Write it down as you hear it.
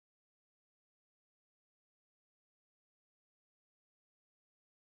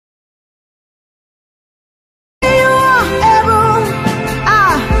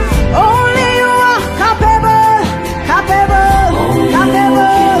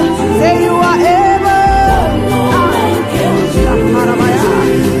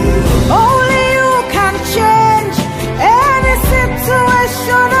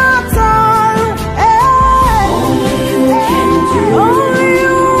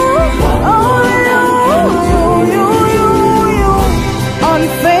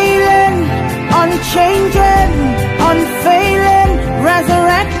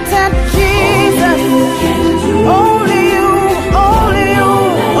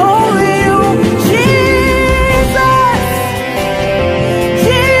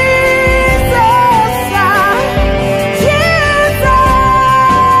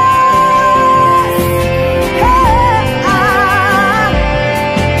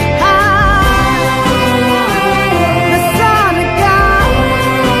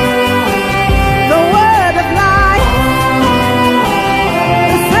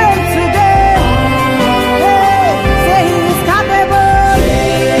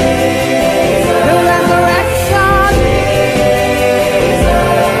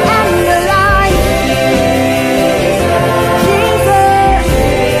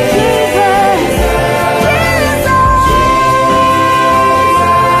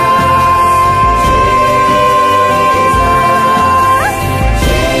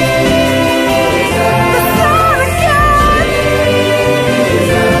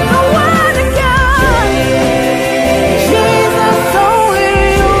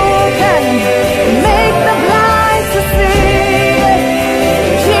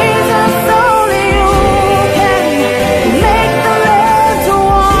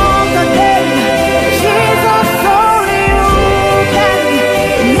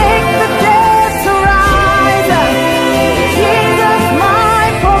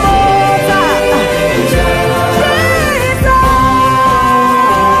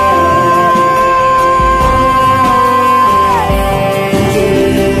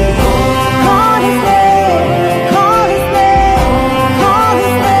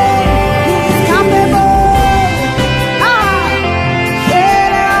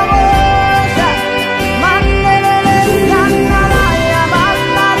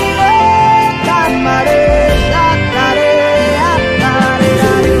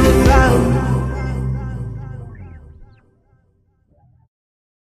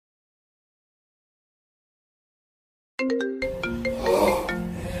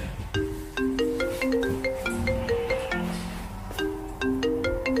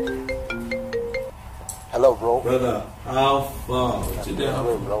Brother, how far? Today, I'm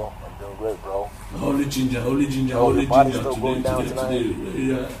doing great, bro. I'm doing great, bro. Holy ginger, holy ginger, Oh, holy your body's ginger. still going down tonight?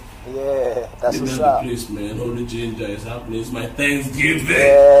 Yeah, that's what's up. Place, man. Holy ginger is happening. It's my Thanksgiving.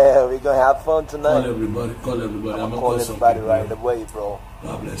 Yeah, we're gonna have fun tonight. Call everybody. I'm gonna call everybody right away, bro.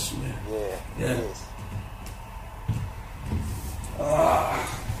 God bless you, man. Yeah. Yes.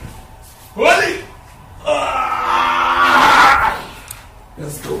 Holy!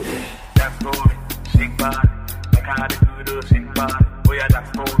 Let's go, man. That's for me, shake body. Like how to do those shake body. Oh yeah, that's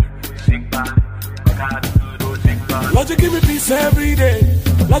for me, shake body. Like how to do those shake body. Lord, you give me peace every day.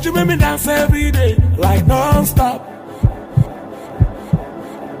 Lord, you make me dance every day, like non-stop.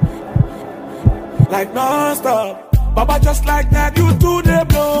 Like non-stop. Baba, just like that, you do they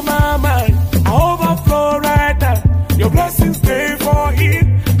blow my mind. I overflow right now. Your blessings stay for it.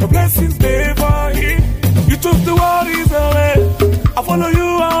 Your blessings stay for it. You took the worries away. I follow you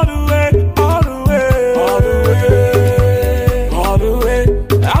all the way, all the way, all the way, all the way.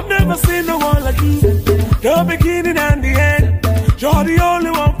 I've never seen no one like you. The beginning and the end. You're the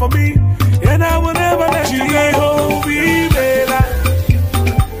only one for me, and I will never let you go. Jehovah,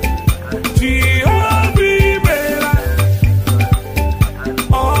 Jehovah,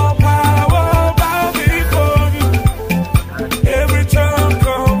 all power bow before you. Every tongue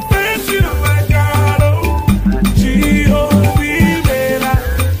confess you, my God. Oh, Jehovah,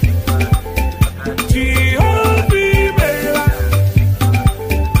 Jehovah,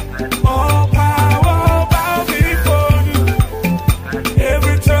 all power bow before you.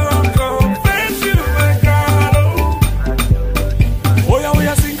 Every tongue confess you, my God. Oh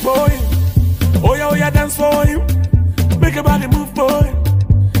yeah, sing for him. Oh yeah, dance for him. Make your body move for him.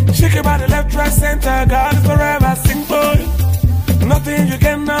 Shake your body left, right, center. God is forever, sing for him. Nothing you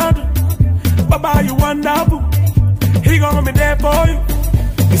cannot do. Baba, you wonderful. He gonna be there for you.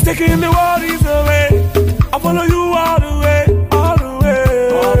 He's taking the worries away. I follow you all the way, all the way,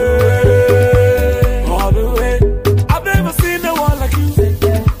 all the way, all the way. I've never seen no one like you.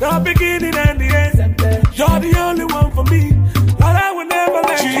 The beginning and the end. You're the only one for me. But I will never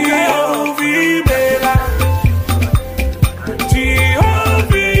let you go.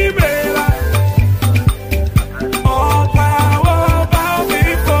 Jehovah, all power bow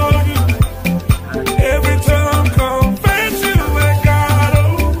before you. Every tongue confess you, my God. Oh,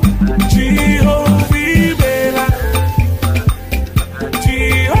 Jehovah,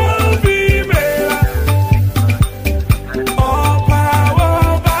 Jehovah, all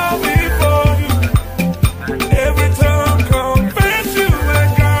power bow before you. Every tongue confess you, my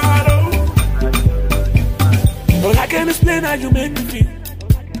God. Oh, I can't explain how you make me feel.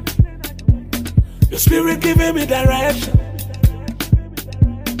 Your spirit giving me direction.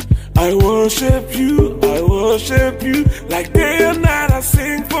 I worship you like day and night. I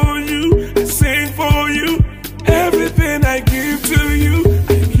sing for you, I sing for you. Everything I give to you,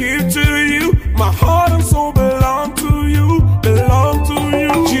 I give to you. My heart and soul belong to you, belong to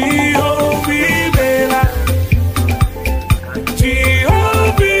you. Jehovah,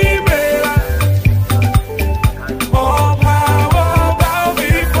 Jehovah, all power bow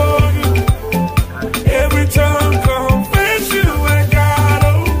before you. Every tongue confess you, my God.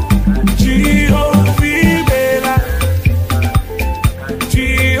 Oh, Jehovah,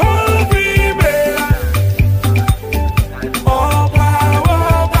 Jehovah, all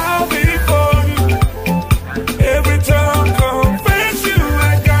power bow before you. Every tongue confess you,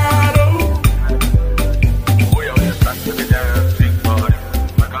 my God. Oh, Oh yeah, start to the dance, shake body.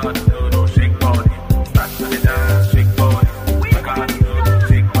 My God, do those shake body. Start to the dance, shake body. My God, do those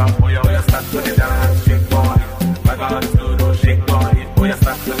shake body. Oh yeah, start to the dance, shake body. My God, do those shake body. Oh yeah,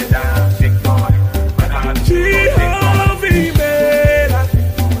 start to the dance, shake body. My God, do those shake body.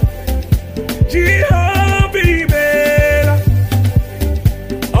 Jehovah,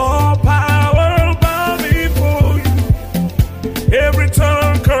 all power bow before you. Every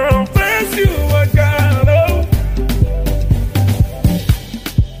tongue confess you, my God. Oh,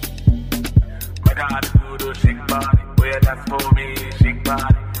 My God, do those shake body. Oh yeah, that's for me, shake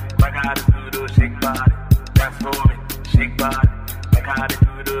body. My God, do those shake body. That's for me, shake body. My God,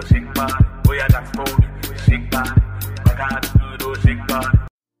 do those shake body. Oh yeah, that's for me, shake body. My God, do those shake body.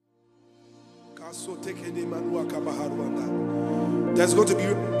 There's going to be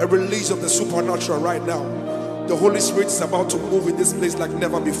a release of the supernatural right now. The Holy Spirit is about to move in this place like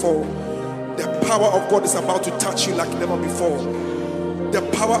never before. The power of God is about to touch you like never before. The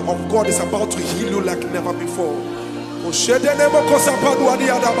power of God is about to heal you like never before.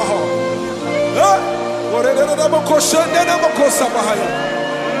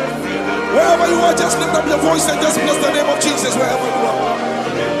 Wherever you are, just lift up your voice and just bless the name of Jesus wherever you are.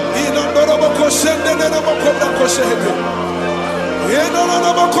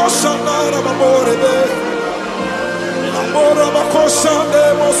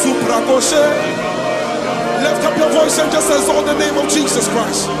 Lift up your voice and just exalt the name of Jesus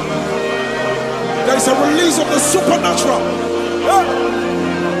Christ. There is a release of the supernatural.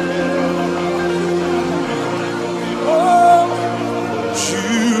 Oh,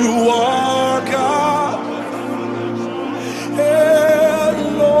 you are God.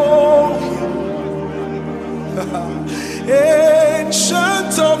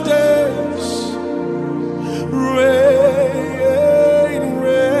 Ancient of days, reign,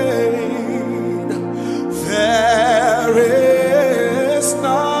 reign. There is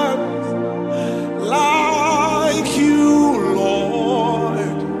none like you, Lord.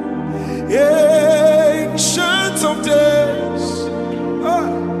 Ancient of days,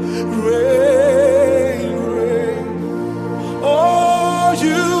 reign, reign. Oh,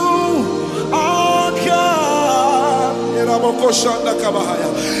 you are God.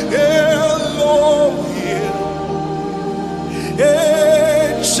 Elohim,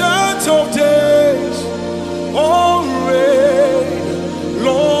 ancient of days, oh reign,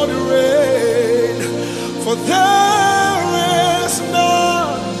 Lord reign, for there is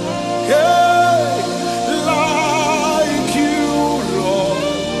none like you, Lord.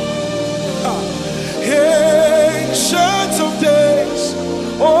 Ancient of days,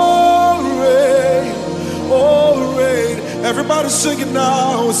 oh reign, oh reign. Everybody sing it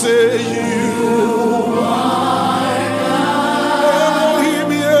now, say you are God. Elohim,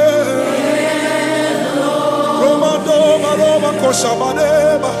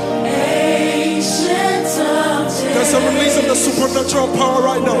 there's a release of the supernatural power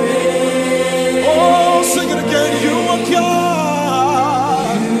right now. Oh, sing it again. You are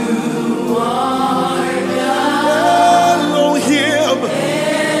God. You are God. Elohim.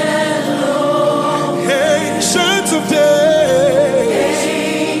 Ancient of days.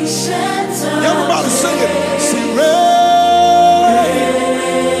 Everybody sing it. Sing rain.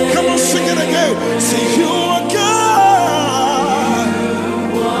 Come on, sing it again. Sing you are God.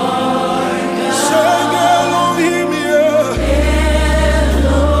 Sing Elohim, yeah.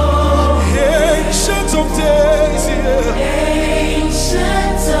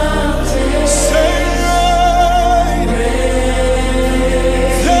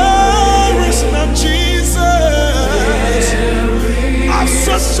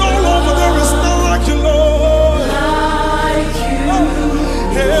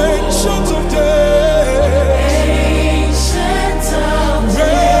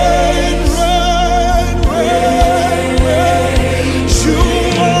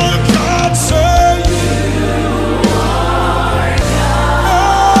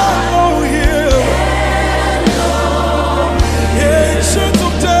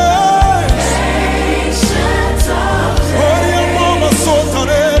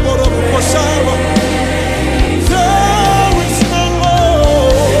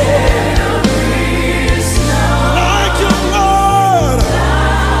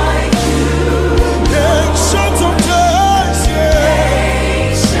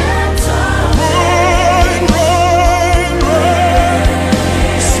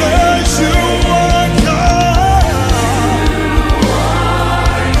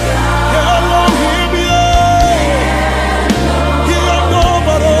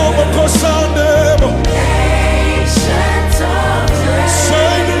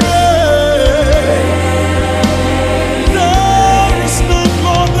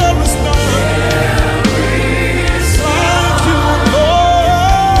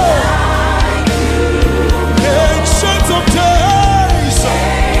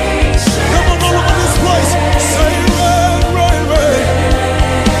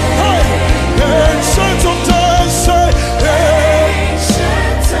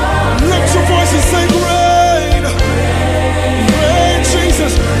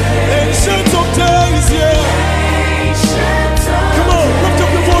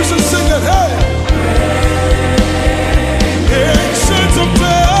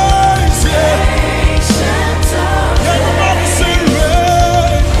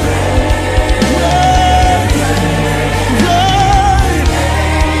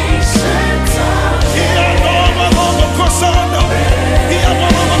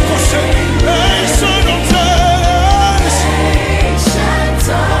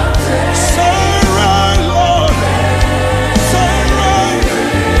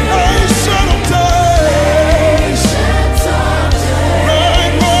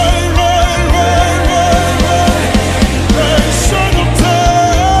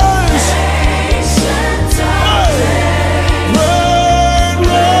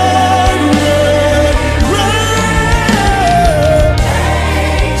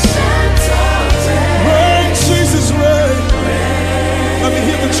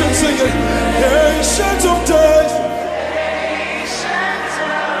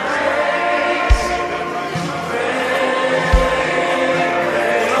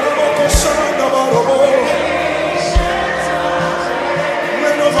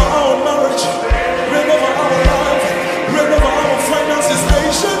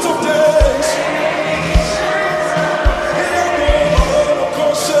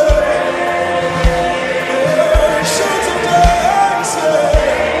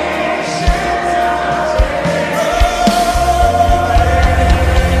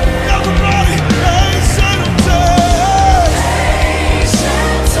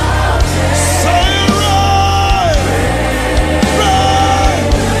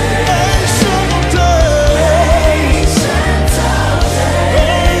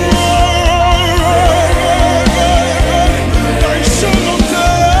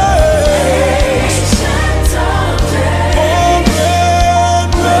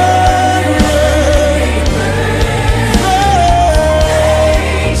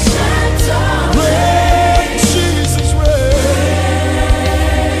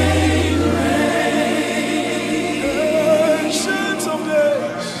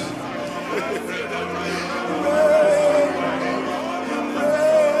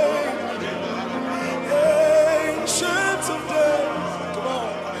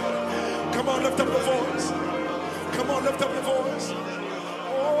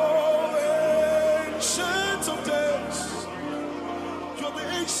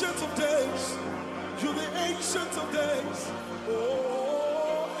 ancient of days. You're the ancient of days.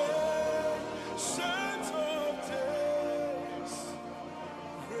 Oh, ancient of days.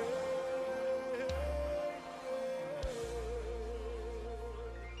 Great.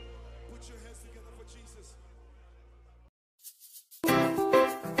 Put your hands together for Jesus.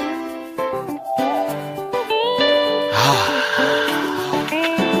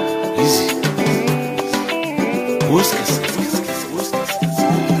 Easy. Whiskas.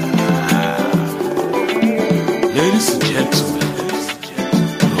 Ladies and gentlemen,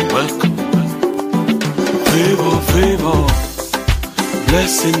 you're welcome. Favor, favor,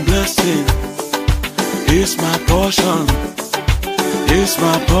 blessing, blessing. It's my portion. It's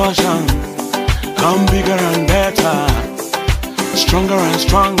my portion. Come bigger and better, stronger and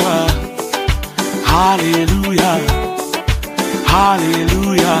stronger. Hallelujah.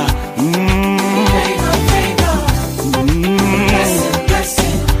 Hallelujah. Favor, favor, blessing,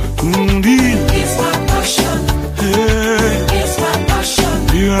 blessing. It's my portion. Hey, It's my portion.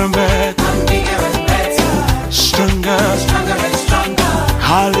 bigger and better, I'm bigger and better, stronger. stronger and stronger.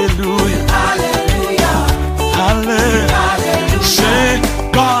 Hallelujah. Hallelujah. Hallelujah. Hallelujah. Say,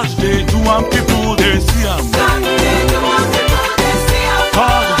 God, they do one people, they see them. God, they do want people, they see 'em.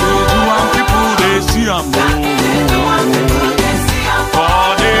 God, they do one people, they see them. God, they do want people, they see 'em.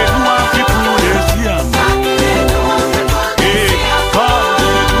 God, they do one people, they see them. God, they do want people, they Hey, see 'em. God,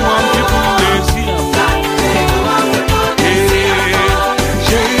 they do one people, they see them. God, they do want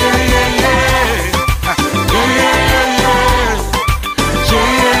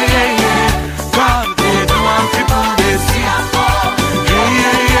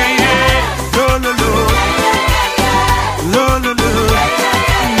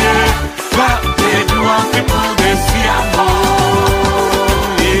people, they see 'em.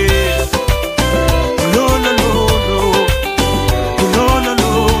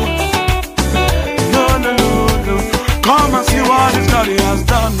 Come and see what His God has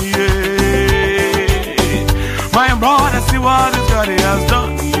done, yeah. My brother, see what His God has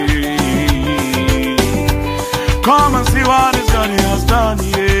done, yeah. Come and see what His God has done,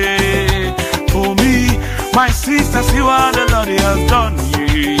 yeah. For me, my sister, see what the Lord has done, yeah.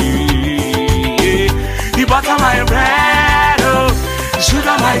 He butter my bread, oh,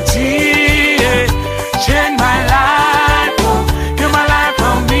 sugar my tea, yeah. Change my life, oh, give my life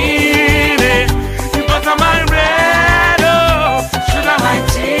for me, yeah. He butter my bread, oh, sugar my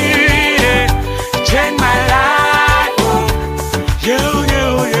tea, yeah. Change my life, oh, yeah,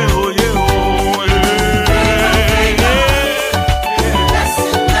 yeah, yeah, yeah,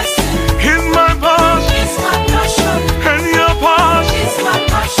 Blessing, blessing. He's my boss, It's my portion. and your boss. It's my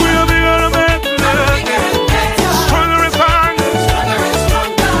portion. We'll be gonna make I'm bigger and better, stronger and stronger. stronger and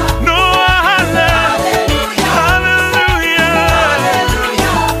stronger. No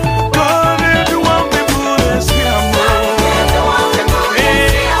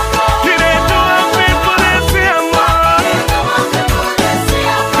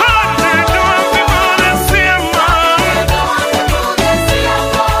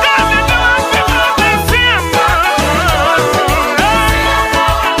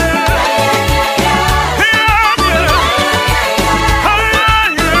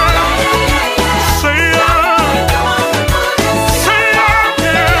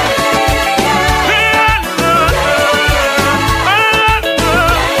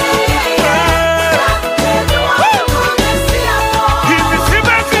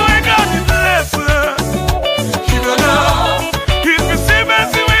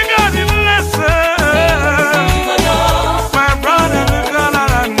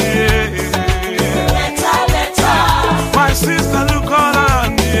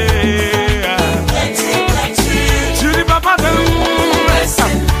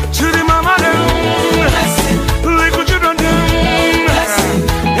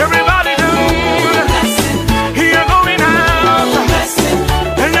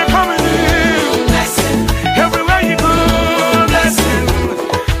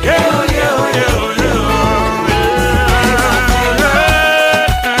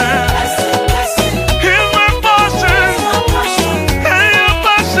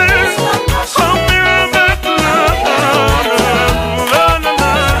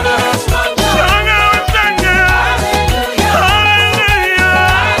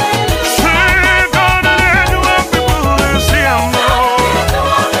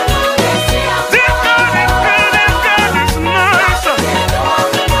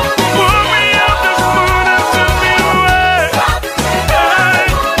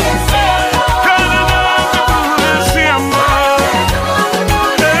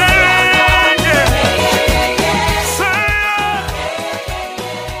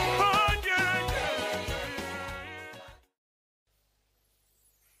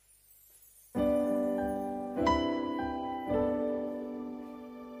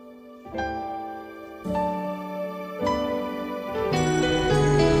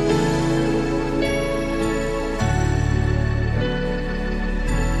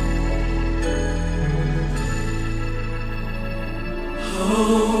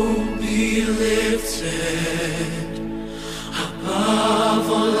Oh, be lifted above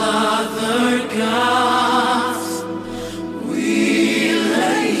all other gods. We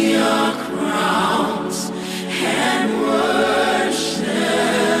lay our crowns and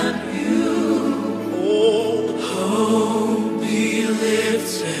worship you. Oh, be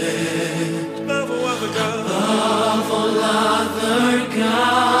lifted above all other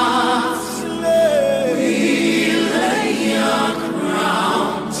gods. We lay our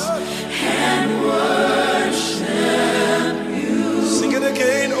crowns and worship you. Sing it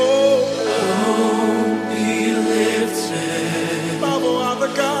again. Oh, Be lifted above all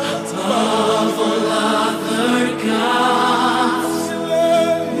other gods. above all other gods.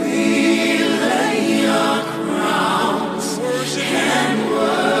 We lay our crowns and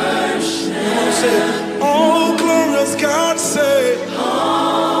worship. Oh, glorious God, say.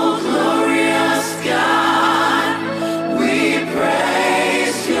 Oh, glorious God, we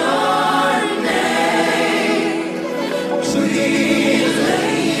praise your name. We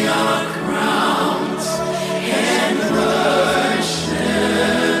lay our crowns and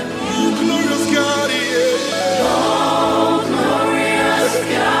worship. Oh, glorious God, yeah. Oh, glorious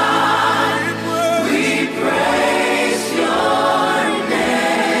God, we praise your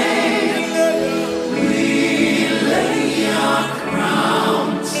name. We lay our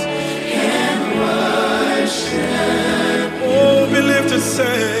crowns and worship. Oh, be lifted,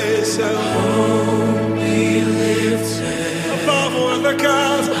 say, so. Be lifted Above all other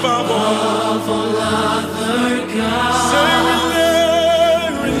gods, above all. above all other gods. Say, we lay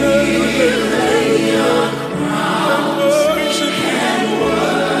Our crowns worship. and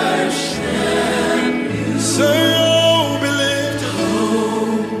worship. Say, oh, be lifted.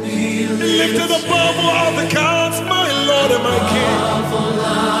 Be Be lifted above all other gods, my Lord and my King. above all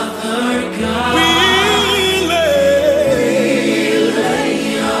other gods. We lay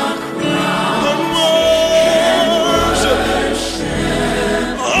Our crowns and worship.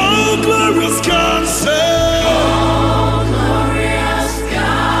 worship. Oh, glorious God, say.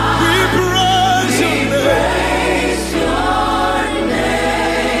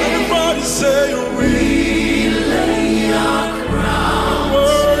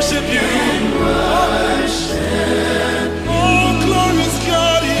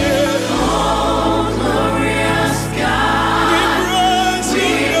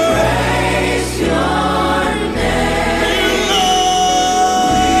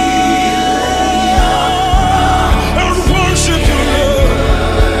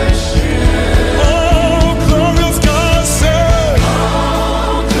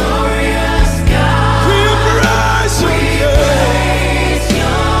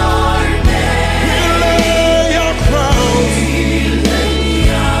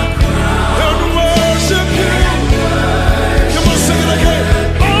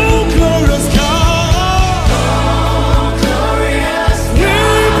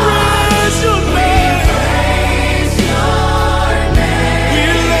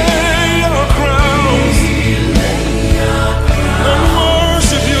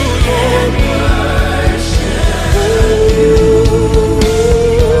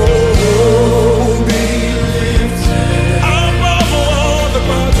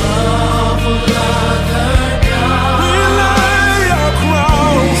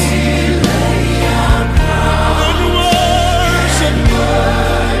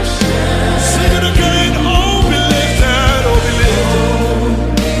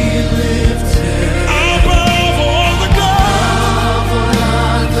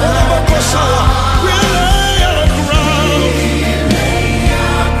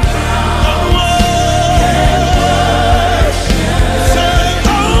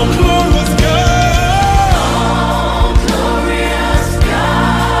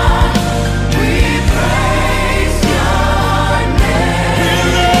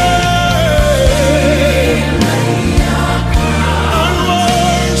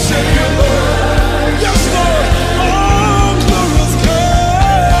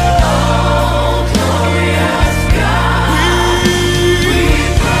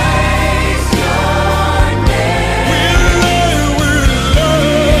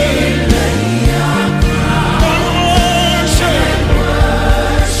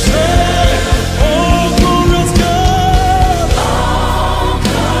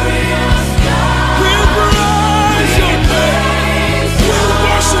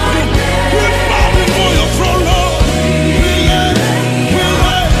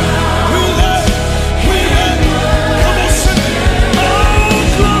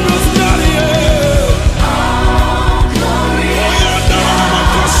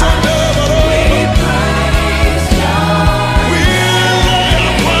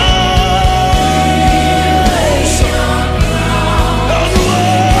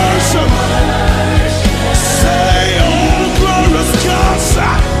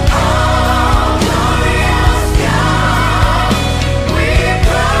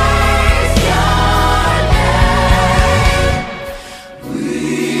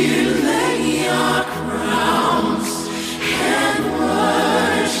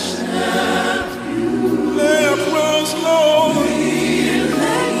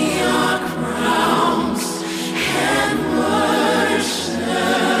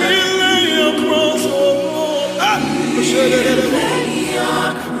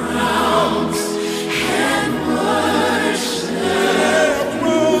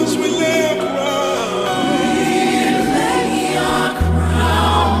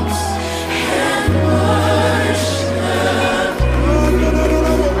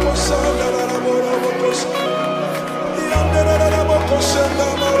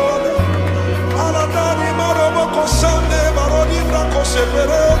 Shande baroni brako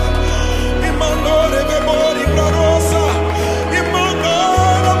sepere. Imandore bebori brarosa.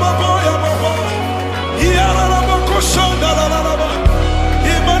 Imandora maboya baba. Iara la bako shanda la la la ba.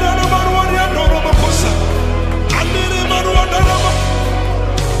 Imana na maruani andoro bakosa. Andere maruani andoro.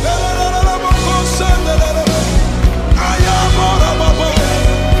 La la la la bako shanda la la la. Ayamora baba.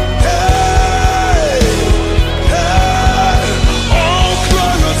 Hey, hey. Oh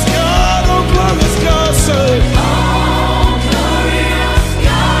glorious God, oh glorious God, say.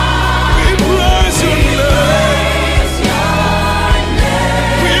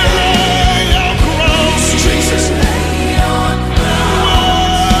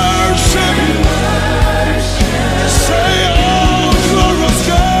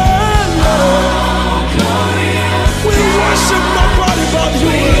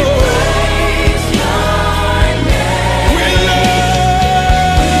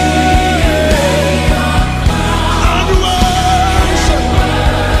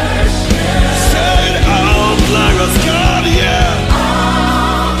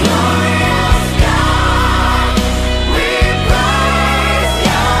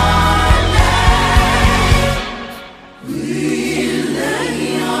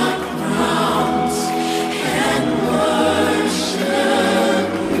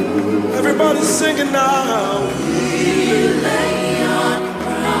 Everybody singing now. We lay our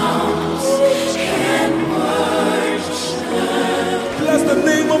crowns and worship. Bless the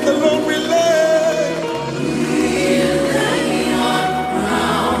name of the Lord. We lay our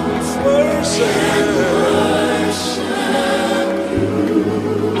crowns worship. And worship.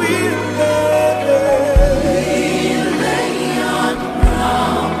 We lay our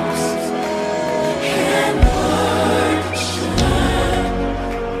crowns and worship.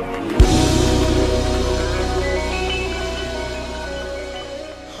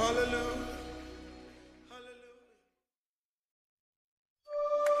 Hallelujah. Hallelujah.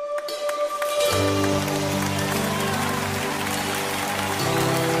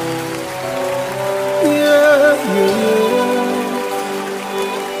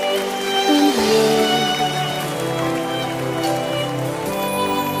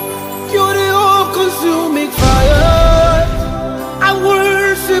 You're the all-consuming fire. I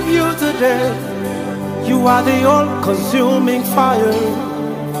worship you today. You are the all-consuming fire.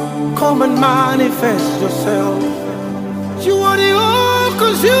 Come and manifest yourself. You are the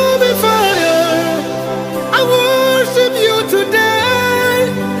all-consuming fire. I worship you today.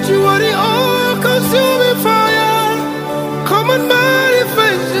 You are the all-consuming fire. Come and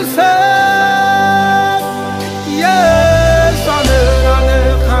manifest yourself. Yes,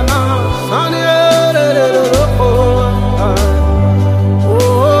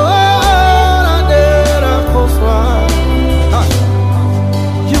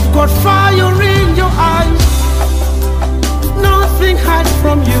 you've got fire in your eyes. Nothing hides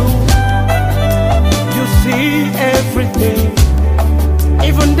from you. You see everything,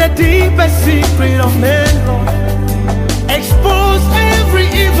 even the deepest secret of men, Lord. Expose every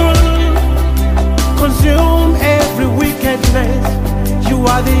evil, consume every wickedness. You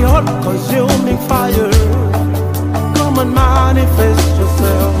are the all-consuming fire. Come and manifest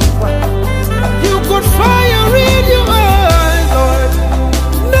yourself. You got fire in your eyes, Lord.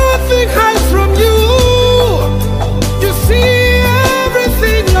 Nothing hides from you. You see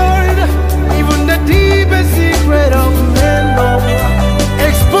everything, Lord, even the deepest secret of men, Lord.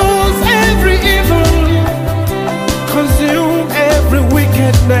 Expose every evil, consume every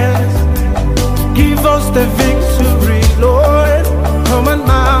wickedness. Give us the victory, Lord. Come and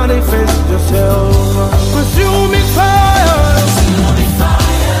manifest yourself. Consuming fire. Consuming fire.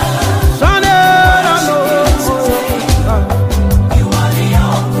 You are the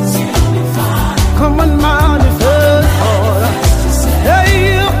all-consuming fire. Come and manifest. Hey,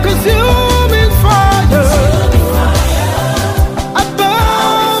 consuming fire. I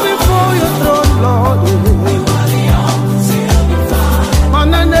bow before your throne, Lord. You are the all-consuming fire.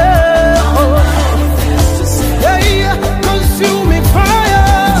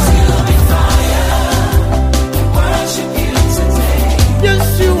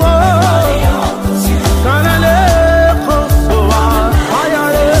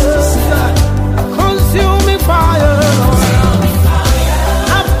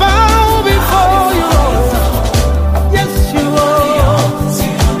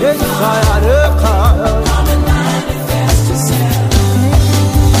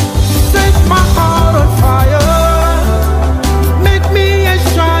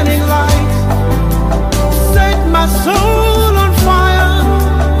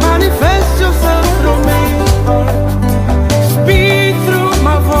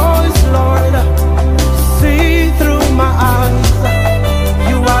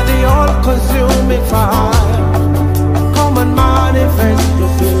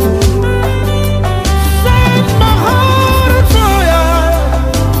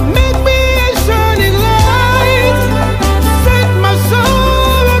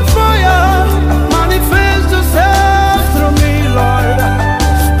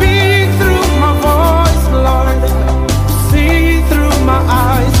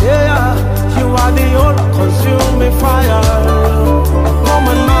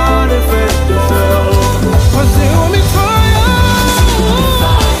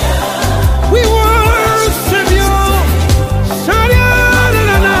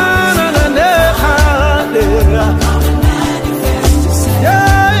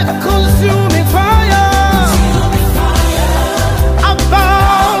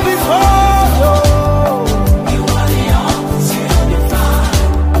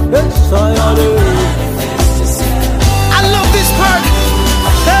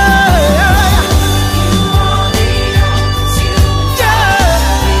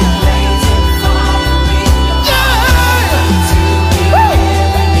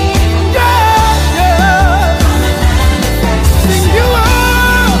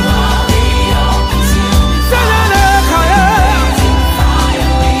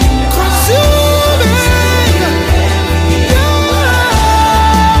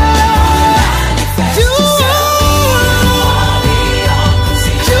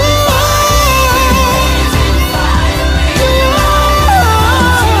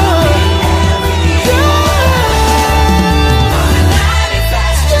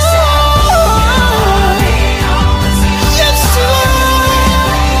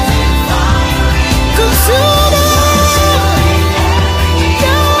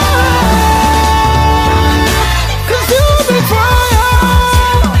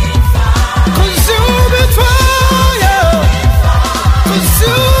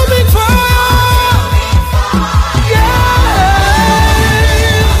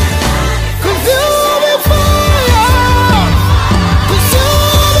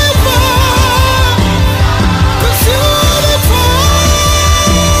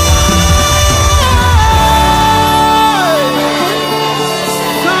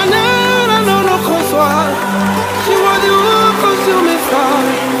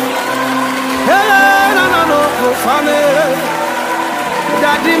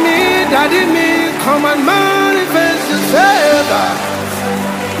 Daddy me, come and manifest yourself.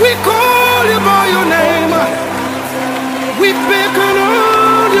 We call you by your name. We beckon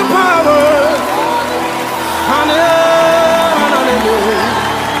on your power. Hallelujah.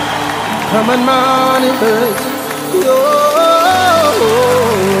 Come and manifest yourself.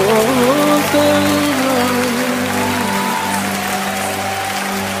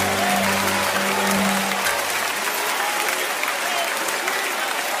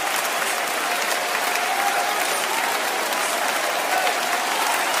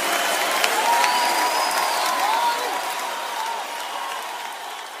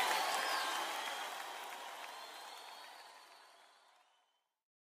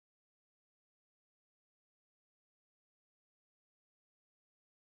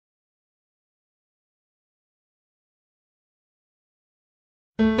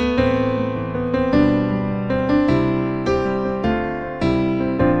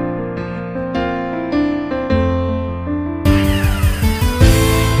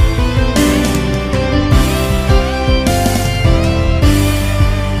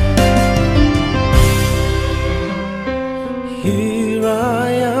 Here I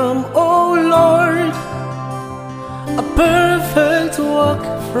am, oh Lord, a perfect walk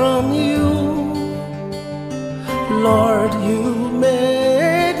from you. Lord, you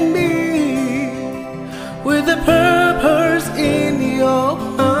made me with a purpose in your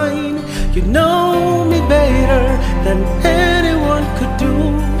mind. You know me better than anyone could do.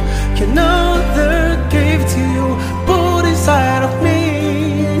 Another gave to you, put inside of me.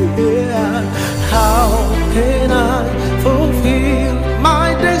 Yeah. How can I fulfill my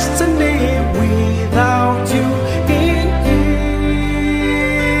destiny without you in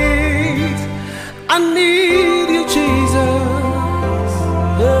it? I need you, Jesus.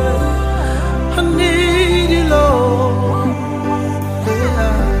 Yeah. I need you, Lord.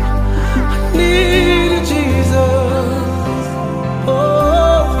 Yeah. I need you, Jesus.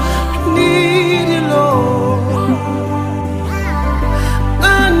 Oh, I need you, Lord. I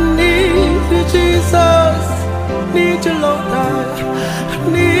need you, Jesus. Need you, Lord. I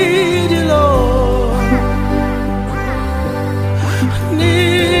need you, Lord. I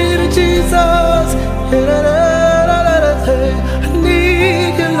need you, Jesus. I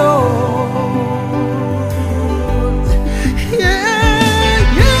need you, Lord.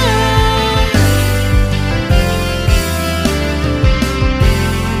 Yeah, yeah.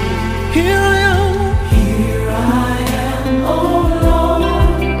 Here I am, oh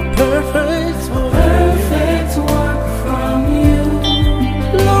Lord. Perfect work from you.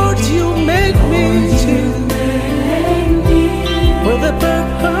 Lord, you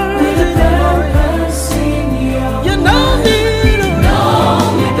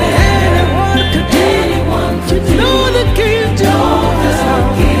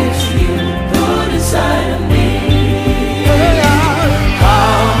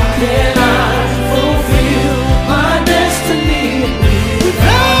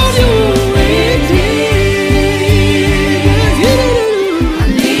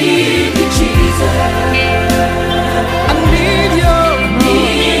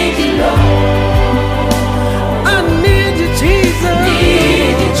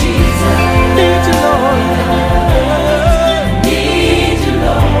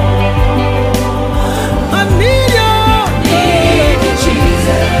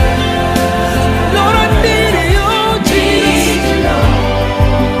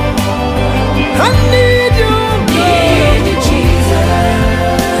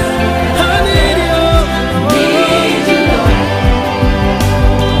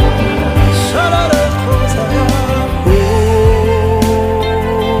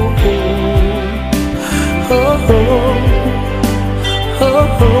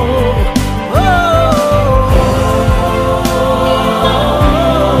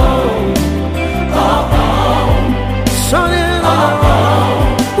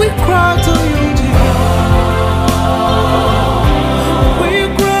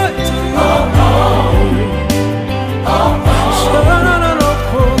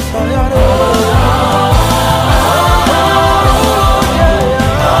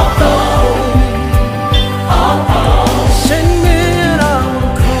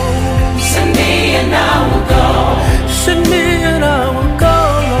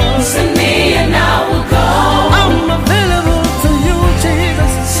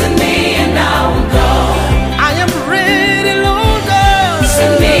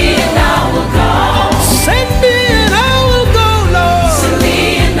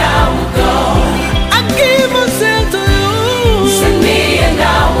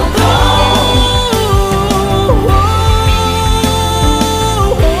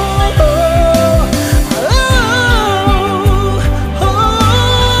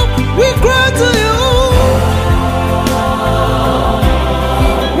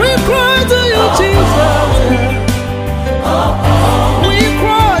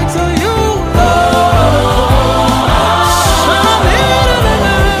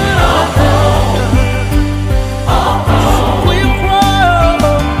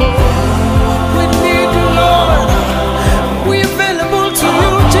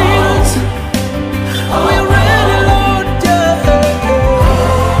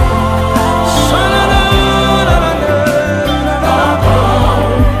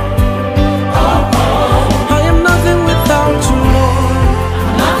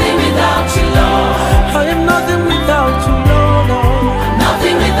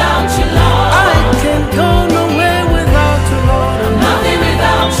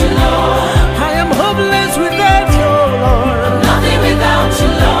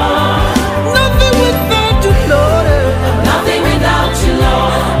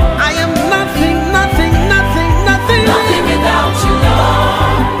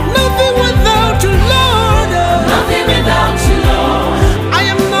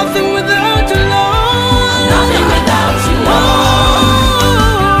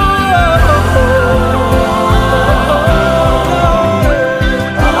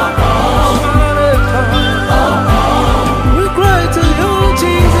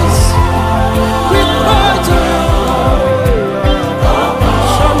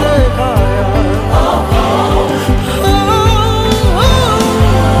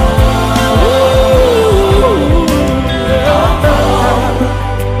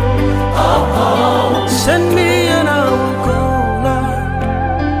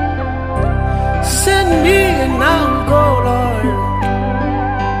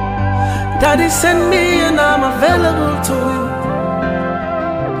Daddy, send me and I'm available to you.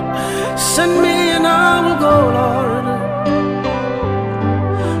 Send me and I will go, Lord.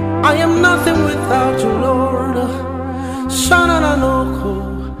 I am nothing without you, Lord. Shananoko,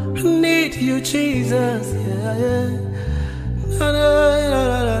 I need you, Jesus. Yeah, yeah.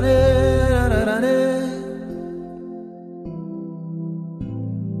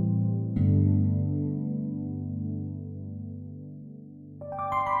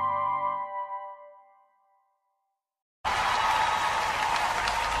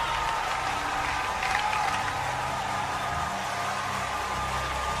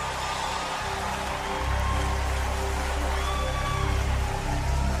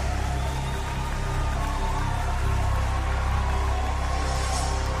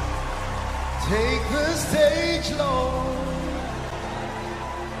 Take the stage, Lord,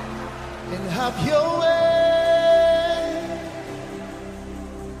 and have your way.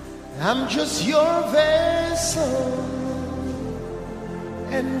 I'm just your vessel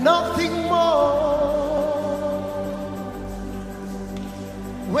and nothing more.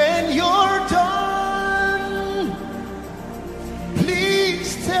 When you're done,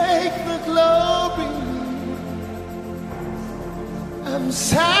 please take the glory. I'm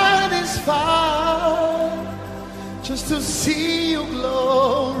satisfied just to see you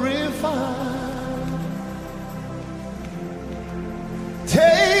glorified.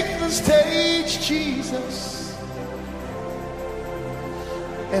 Take the stage, Jesus,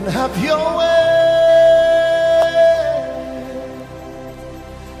 and have your way.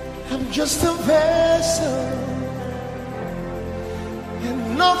 I'm just a vessel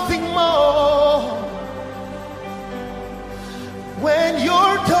and nothing more. When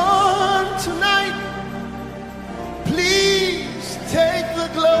you're done tonight, please take the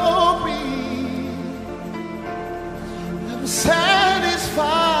glory. I'm satisfied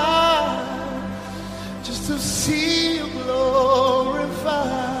just to see you glorified.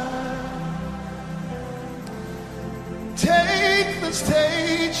 Take the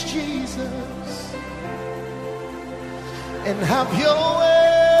stage, Jesus, and have your way.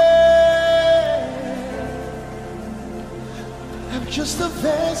 I'm just a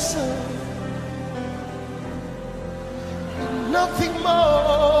vessel and nothing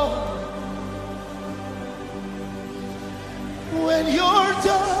more. When you're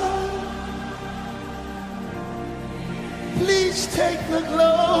done, please take the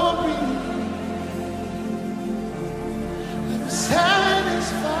glory. I'm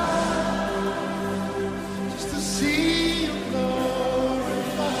satisfied just to see you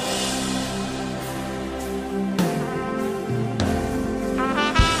glorified.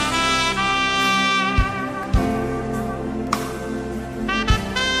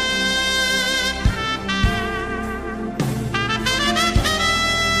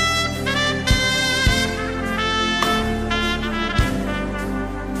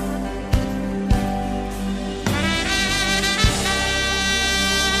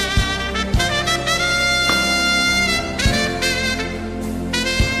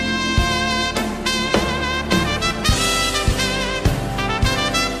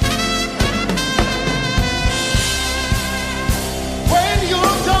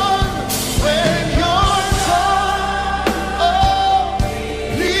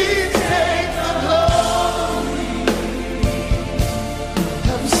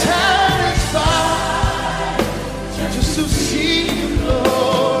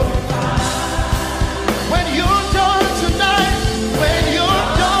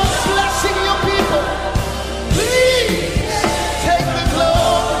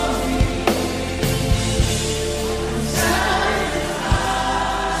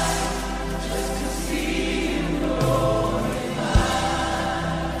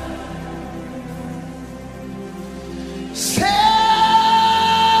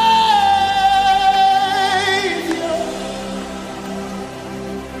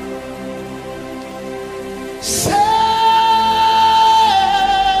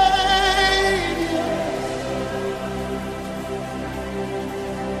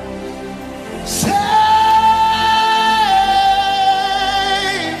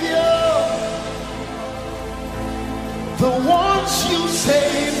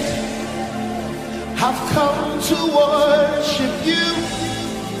 have come to worship you.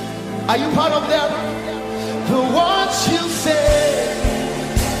 Are you part of them? The ones you say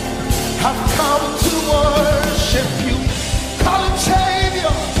have come to worship you. Call him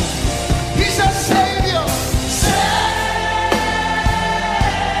Savior. He's a Savior. Savior.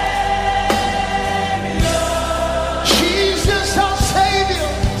 Jesus our Savior.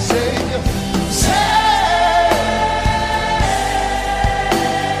 Savior. Savior.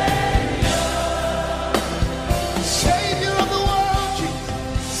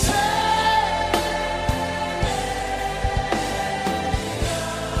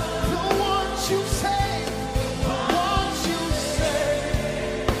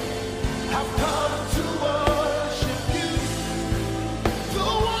 I've come to worship you. The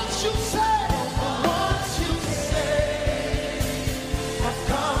ones you say, the ones you say. I've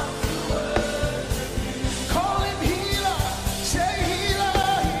come to worship you. Call him healer. Say healer,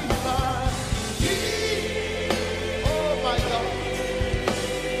 healer. Oh my God.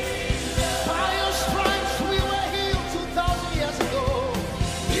 By your stripes we were healed 2,000 years ago.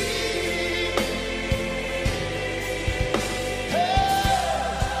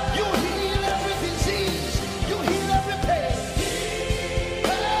 You heal every disease. You heal every pain.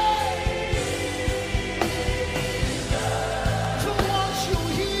 To once you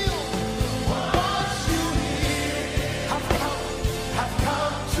heal, once you heal, I've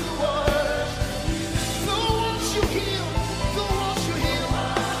come to worship. The ones you heal, the ones you heal.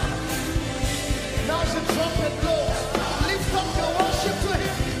 Now as the trumpet blows, lift up your worship to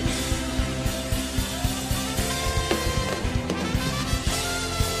him.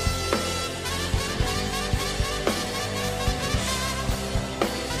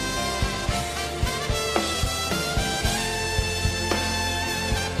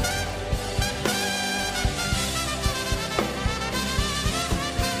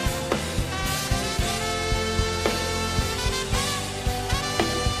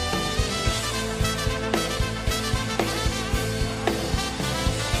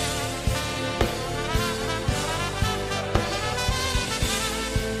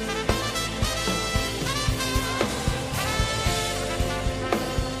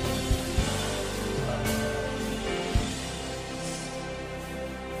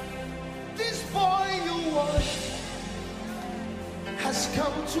 This boy you washed has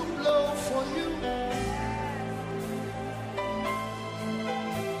come to blow for you.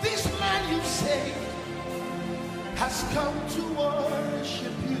 This man you saved has come to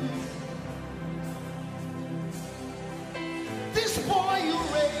worship you. This boy you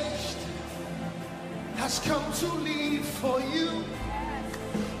raised has come to live for you.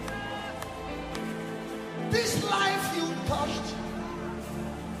 This life you touched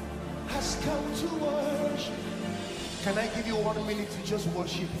has come to worship. Can I give you 1 minute to just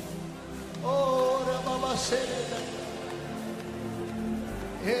worship? Oh, Rababa Seda.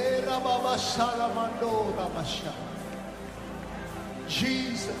 Hey, Rababa Salamando Rabasha.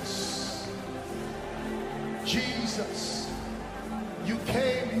 Jesus. Jesus. You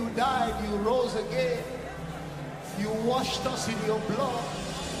came, you died, you rose again. You washed us in your blood.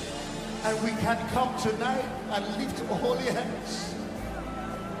 And we can come tonight and lift holy hands.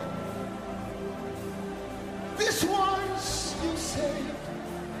 These ones you saved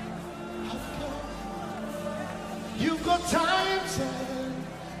have come. You've got times and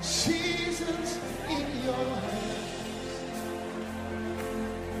seasons in your hands.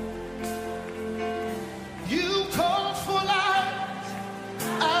 You called for light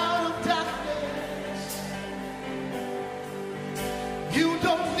out of darkness. You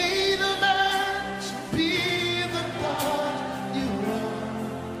don't need a man to be the God you are.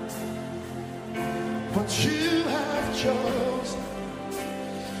 But you have chosen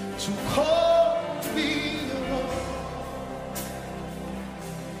to call me your own.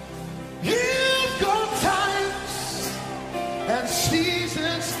 You've got times and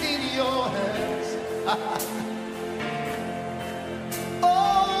seasons in your hands.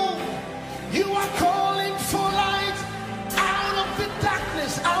 Oh, you are calling for light out of the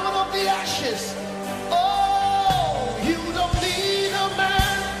darkness, out of the ashes. Oh, you don't need a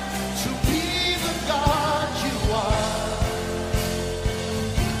man to be the God you are.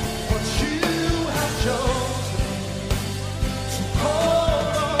 But you have chosen to call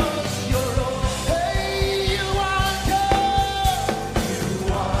us your own. Hey, you are God. You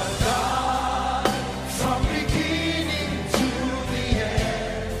are God from the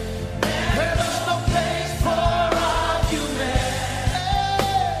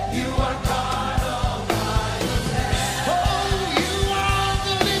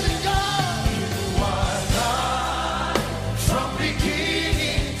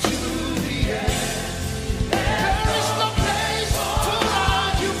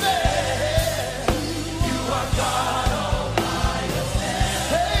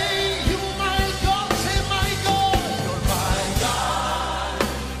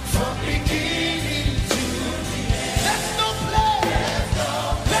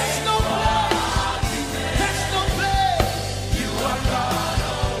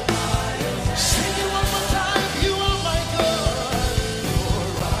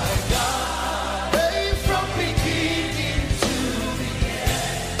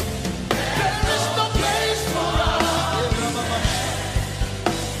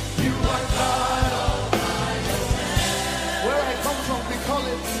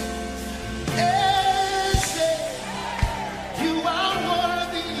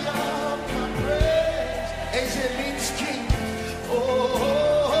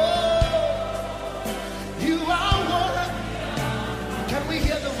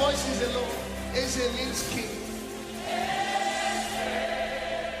voices alone. Eze means king.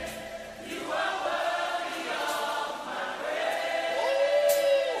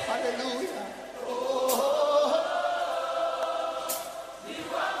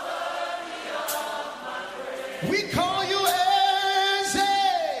 We call you Eze,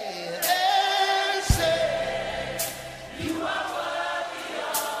 Eze. You are worthy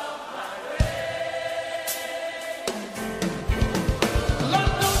of my praise.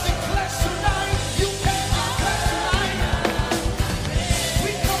 London declares tonight, you can declare tonight.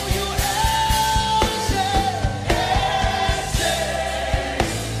 We call you Eze, Eze.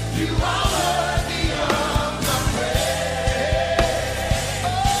 You are worthy of my praise.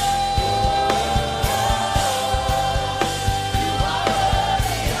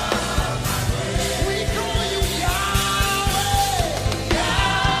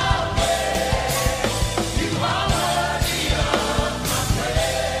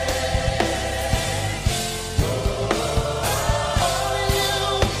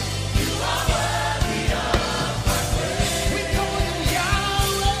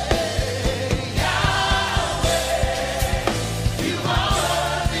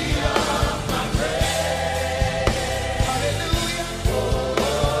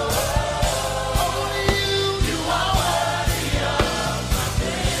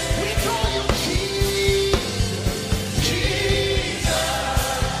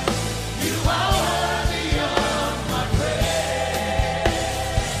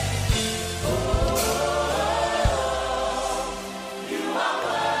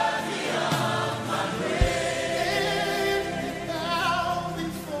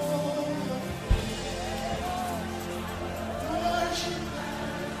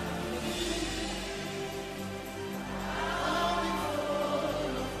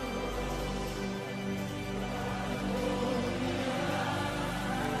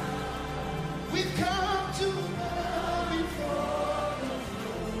 We've come to bow before the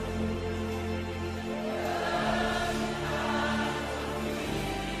throne.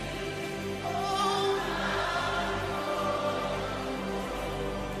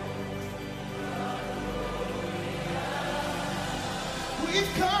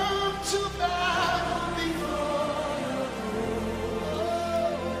 We've come to bow before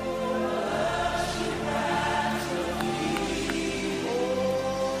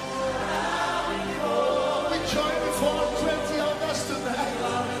we join before 20 of us tonight.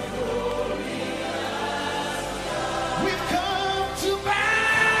 We've come to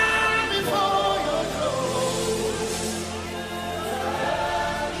bow before your throne.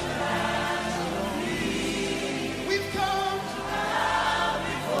 We've come to bow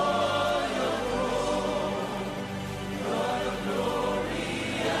before your throne. You're the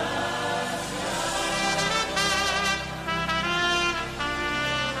glorious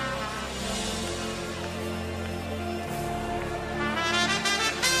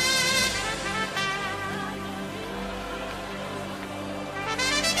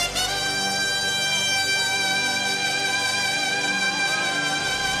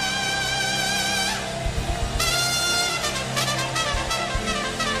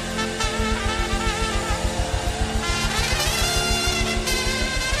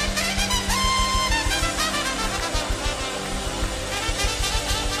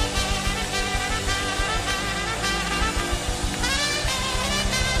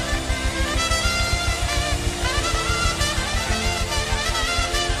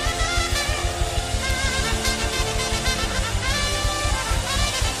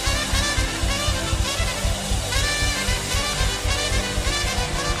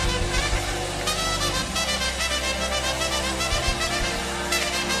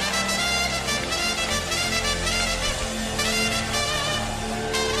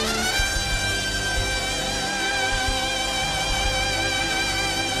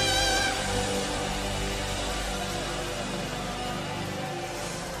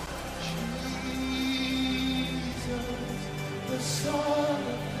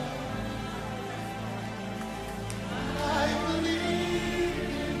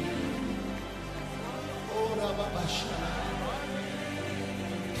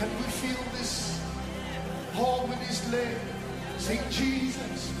Can we feel this hall with his leg? Sing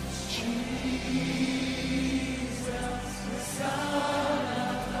Jesus, Jesus, the Son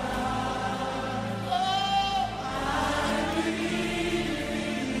of God. Oh, I believe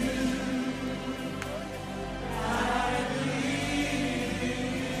in you. I believe in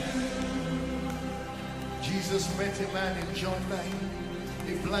you. Jesus met a man in John 9,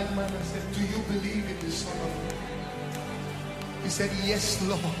 a blind man, and said, do you believe in the Son of God? He said, yes,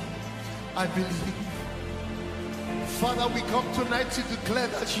 Lord, I believe. Father, we come tonight to declare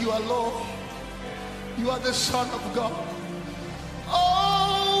that you are Lord. You are the Son of God.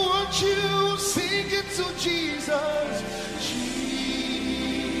 Oh, won't you sing it to Jesus? Jesus,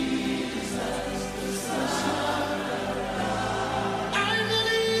 the Son of God. I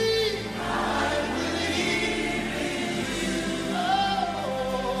believe in you.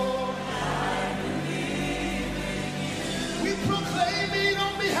 Oh, I believe in you. We proclaim it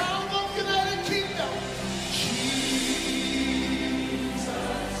on behalf of United Kingdom. Jesus,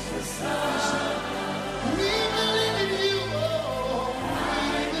 the Son of God. We believe in you.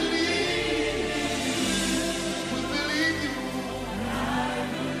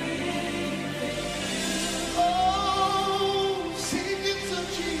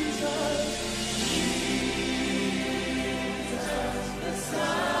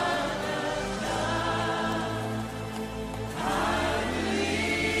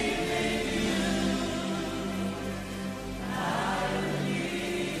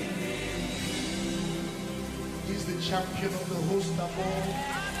 Champion of the host above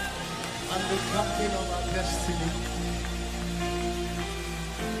and the captain of our destiny.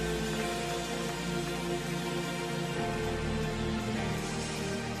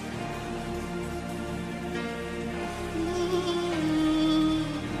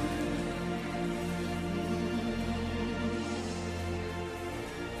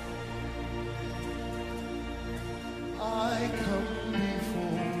 I come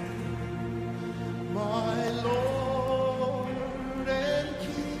before my Lord,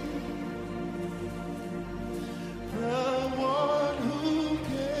 the one who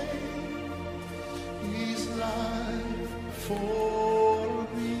gave his life for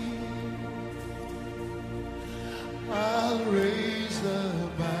me. I'll raise the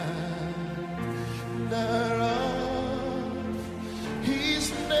banner of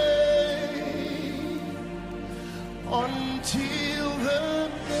his name until the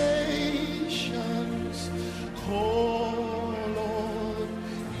nations call on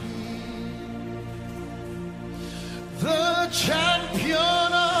him. The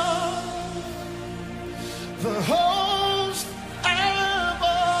champion of the host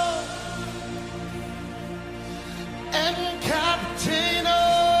above and captain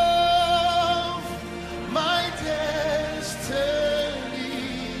of my destiny.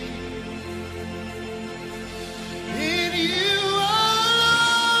 In you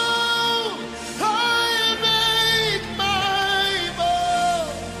alone I make my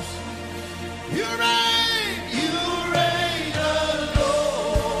boast. You reign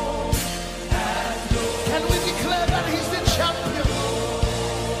alone. Can we declare that he's the champion?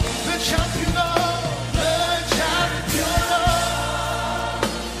 The champion of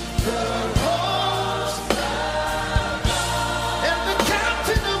the host and the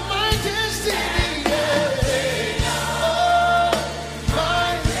captain of my destiny. My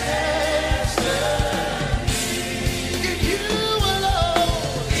destiny. In you alone,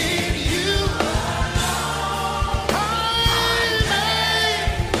 in you I make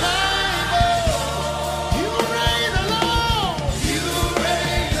my boast. You reign alone. You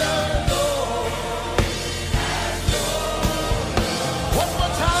reign alone. One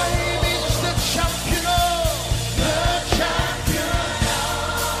more time, he's the champion of the champion.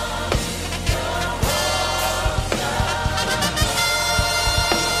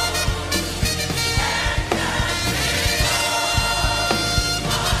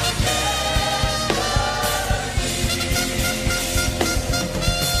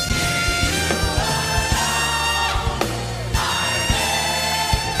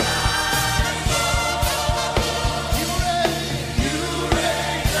 You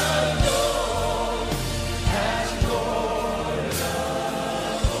reign alone as Lord.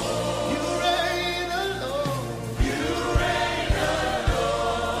 You reign alone. You reign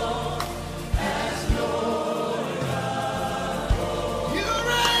alone as Lord. You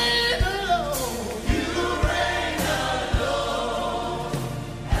reign alone. You reign alone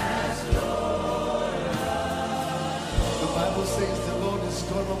as Lord. The Bible says the Lord is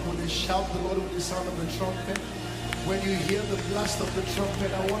gone up with a shout, the Lord with the sound of the trumpet. When you hear the blast of the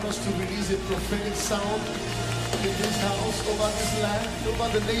trumpet, I want us to release a prophetic sound in this house, over this land,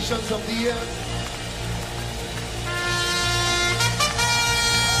 over the nations of the earth.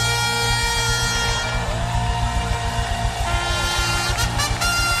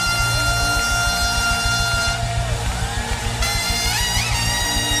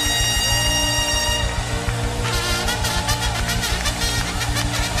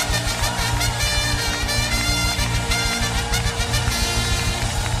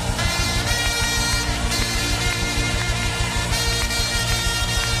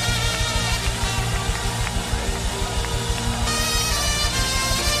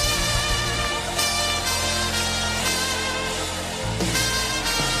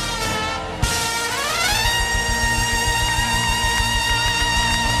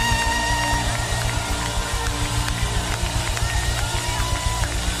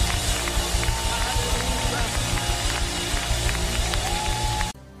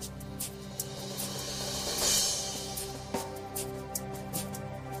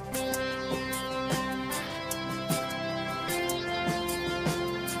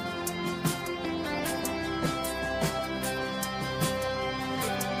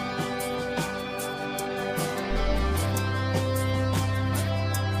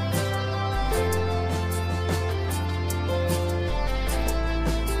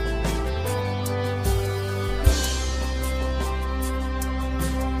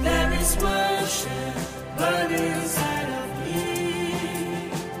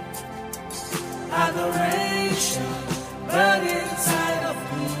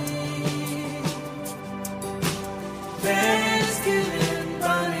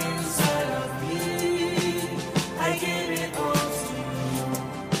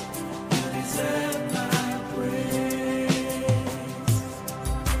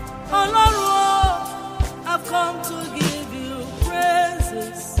 Lord, I've come to give you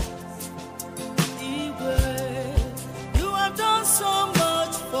praises. You have done so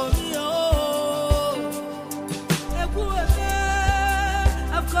much for me, oh.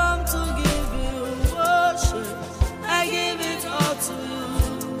 I've come to give you worship. I give it all to you.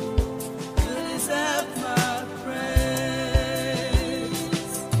 You deserve my praise.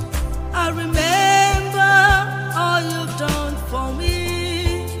 I remember all you've done for me.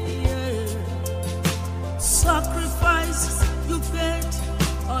 Yeah. Sacrifices you paid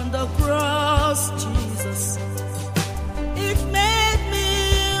on the cross, Jesus. It made me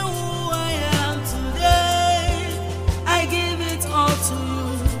who I am today. I give it all to you.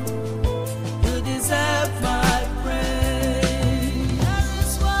 You deserve my praise.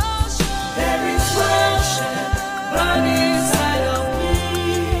 There is worship burning inside of me.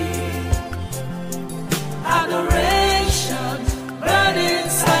 Adoration burning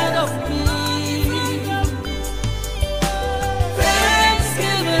inside of me.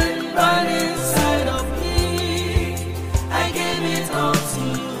 Thanksgiving burning inside of me. I give it all to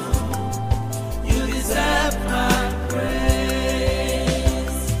you. You deserve my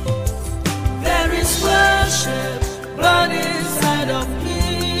praise. There is worship burning inside of me.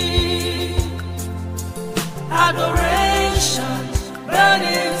 Adoration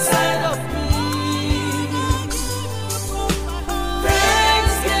burning inside of me.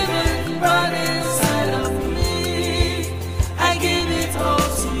 Thanksgiving burning inside of me. I give it all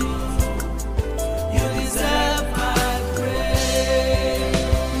to you. You deserve my praise.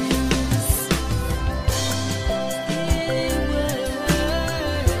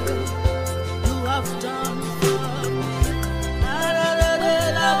 You have done for me.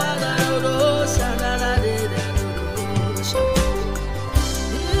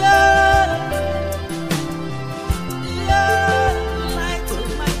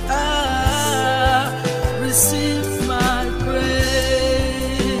 Receive my praise.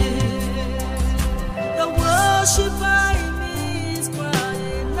 The worshiper in me is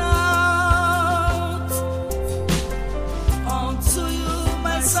crying out unto you,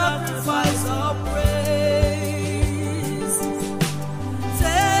 my sacrifice of praise.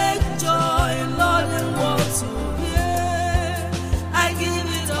 Take joy, Lord, in what you hear. I give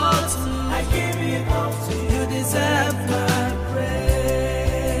it all to you. I give it all to you. You deserve my praise.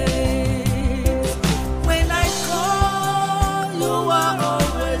 When I call, you are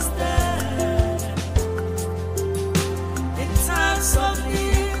always there. In times of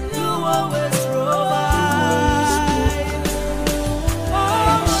need, you always provide. Oh,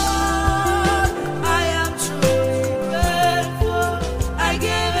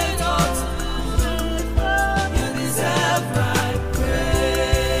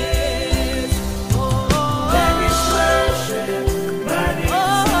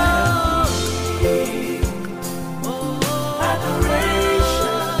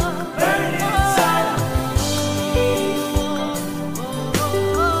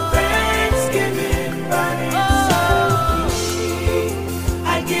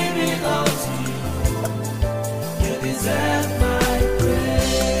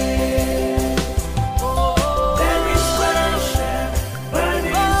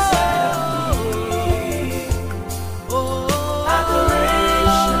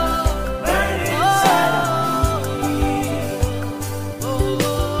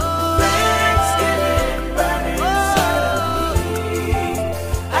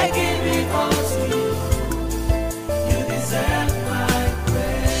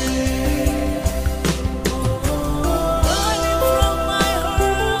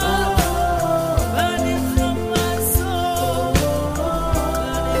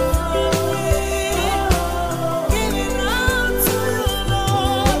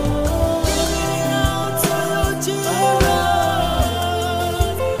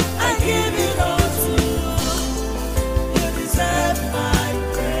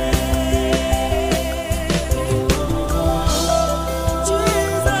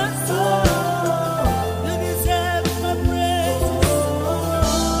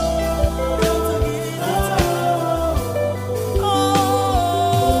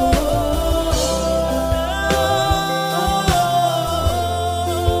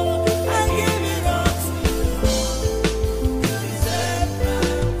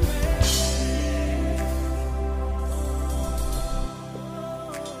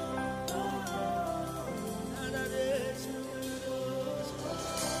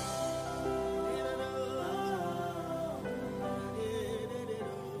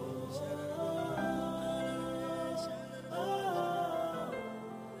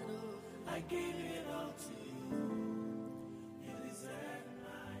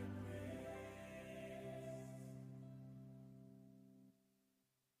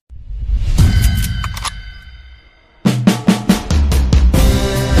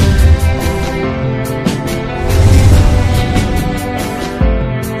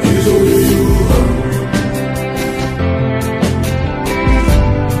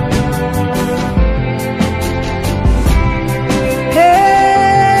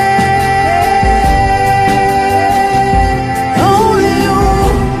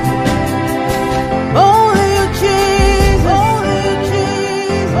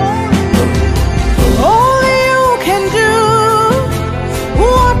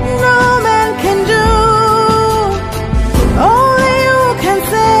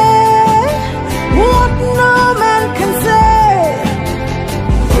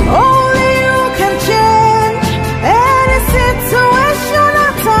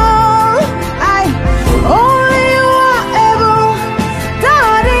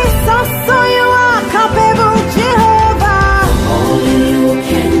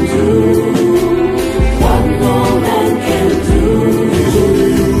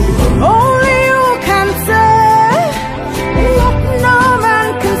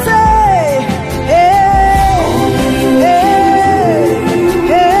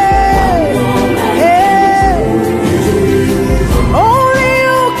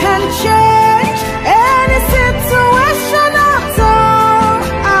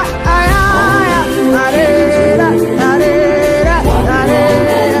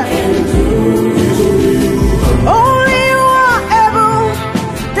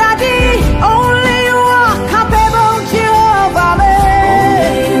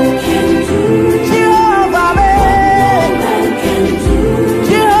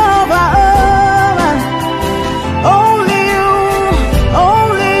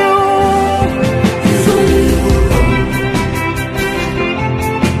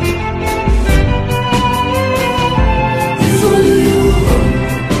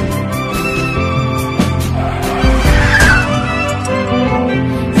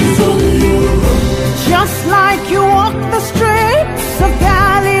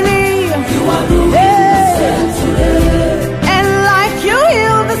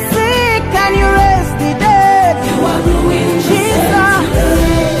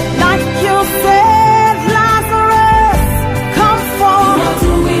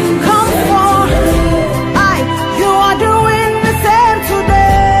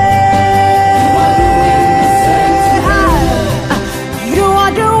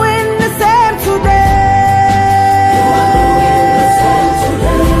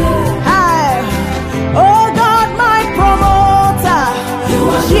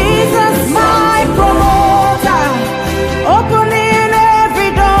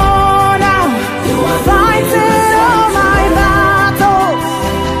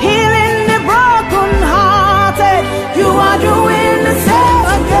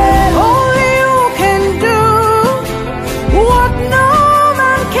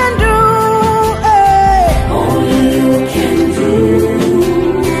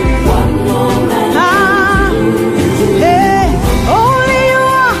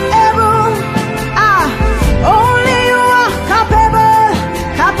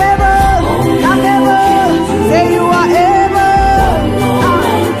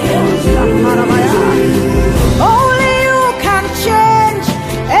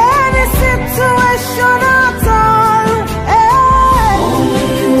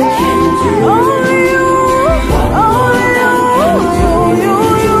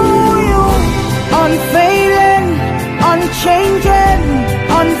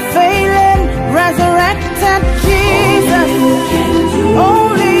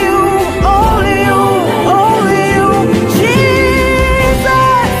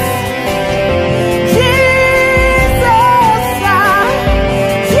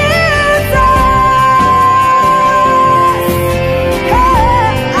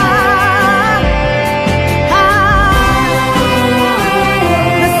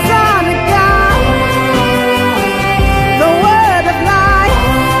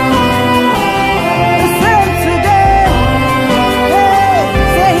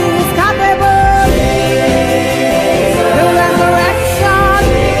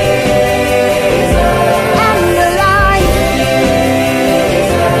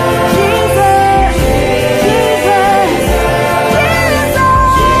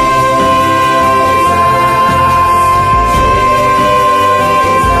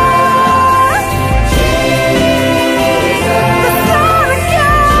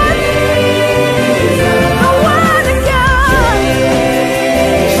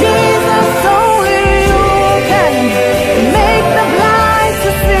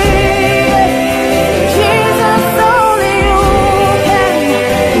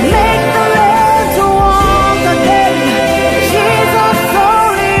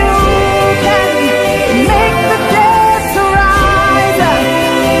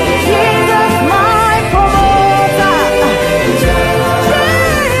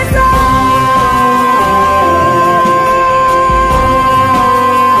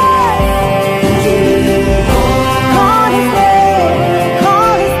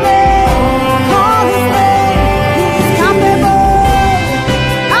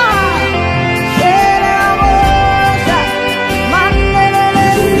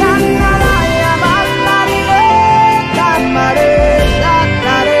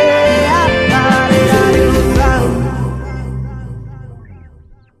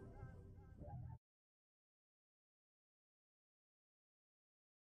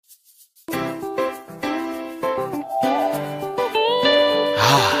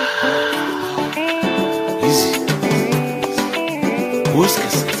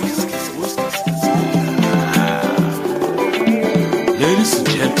 Ladies and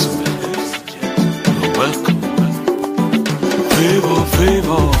gentlemen, you're welcome. Favor,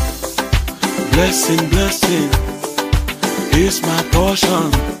 favor, blessing, blessing, is my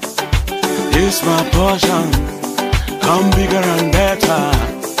portion, is my portion. Come bigger and better,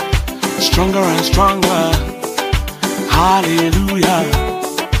 stronger and stronger. Hallelujah,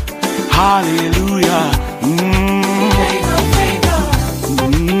 hallelujah. Favor, favor,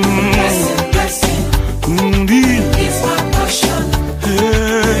 blessing, blessing, is my portion,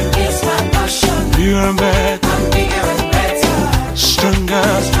 is my portion. Bigger and better, I'm bigger and better, stronger,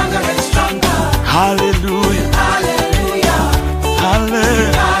 stronger and stronger. Hallelujah, Hallelujah,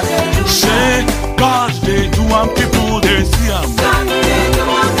 hallelujah. hallelujah. Say, God's day to one people they see am. God, they do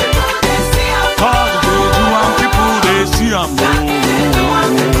want people, they see I'm God's day to one people they see am. God, they do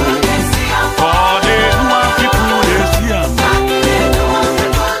want people, they see I'm God day to one people they see am. God, they do want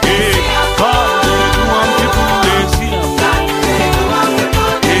people, they Hey, see I'm God day to one people they see am. God, they do want people,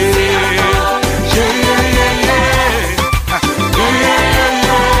 they see I'm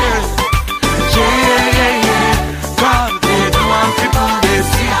God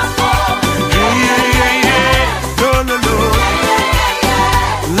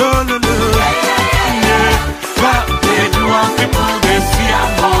day to one people they see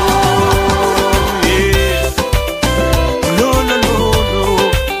am.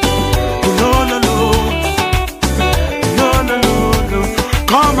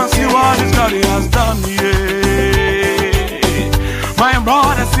 Come and see what His God has done, yeah. My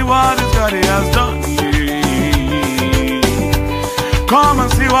brother, see what His God has done, yeah. Come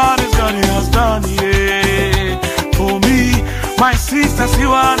and see what His God has done, yeah. For me, my sister, see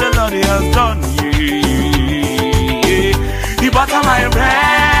what the Lord has done, yeah. He butter my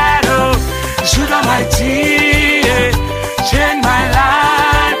bread, oh, He sugar my tea, yeah. Change my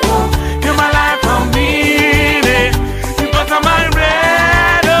life, oh, give my life for me, yeah. He butter my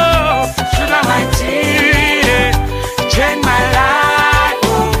bread, oh, sugar my tea, yeah. Change my life, oh,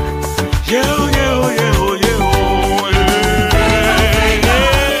 yeah, yeah, yeah, oh, yeah, oh, yeah.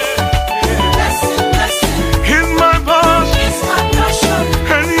 blessing, blessing, He's my boss, is my portion,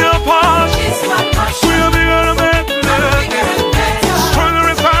 and your boss. is my portion. We'll be gonna make Bigger and better, stronger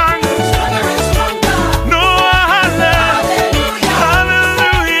and stronger. stronger and stronger. No, hallelujah, Hallelujah,